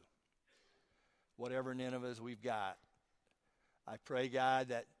and go. Whatever Ninevehs we've got, I pray, God,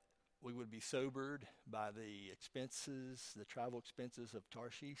 that we would be sobered by the expenses, the travel expenses of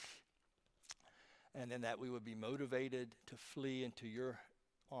Tarshish, and then that we would be motivated to flee into your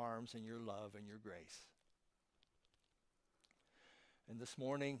arms and your love and your grace. And this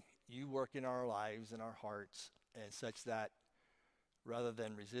morning, you work in our lives and our hearts, and such that rather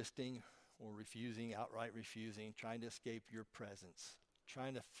than resisting or refusing, outright refusing, trying to escape your presence,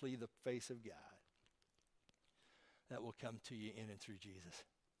 trying to flee the face of God, that will come to you in and through Jesus.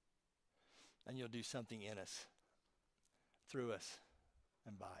 And you'll do something in us, through us,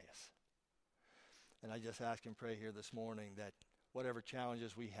 and by us. And I just ask and pray here this morning that whatever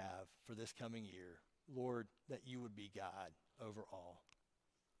challenges we have for this coming year, Lord, that you would be God over all.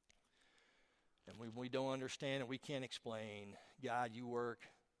 And when we don't understand and we can't explain, God, you work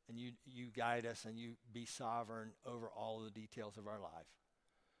and you guide us and you be sovereign over all of the details of our life.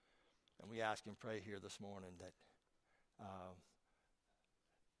 And we ask and pray here this morning that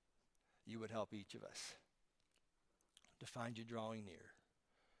you would help each of us to find you drawing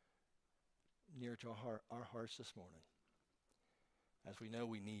near to our hearts this morning, as we know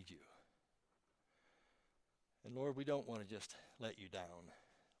we need you. And Lord, we don't want to just let you down.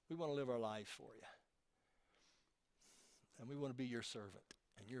 We want to live our lives for you. And we want to be your servant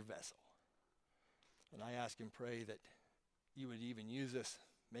and your vessel. And I ask and pray that you would even use us,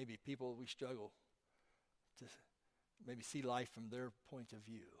 maybe people we struggle to maybe see life from their point of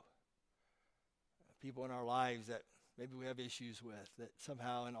view. People in our lives that maybe we have issues with, that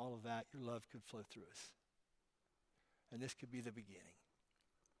somehow in all of that your love could flow through us. And this could be the beginning.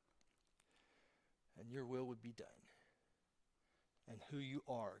 And your will would be done. And who you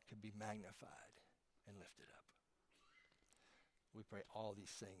are could be magnified and lifted up. We pray all these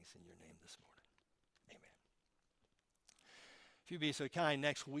things in your name this morning. Amen. If you'd be so kind,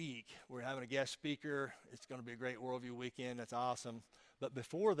 next week we're having a guest speaker. It's going to be a great Worldview weekend. That's awesome. But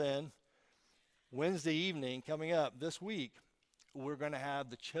before then, Wednesday evening coming up this week, we're going to have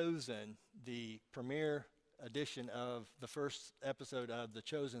The Chosen, the premiere edition of the first episode of The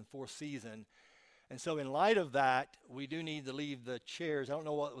Chosen, 4th season. And so in light of that, we do need to leave the chairs. I don't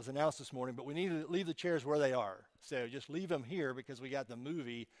know what was announced this morning, but we need to leave the chairs where they are. So just leave them here because we got the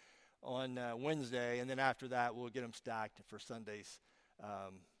movie on Wednesday, and then after that, we'll get them stacked for Sunday's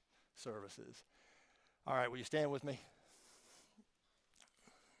services. All right, will you stand with me?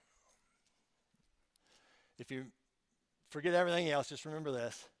 If you forget everything else, just remember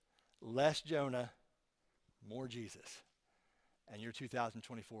this: less Jonah, more Jesus. And your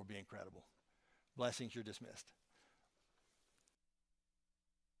 2024 will be incredible. Blessings, you're dismissed.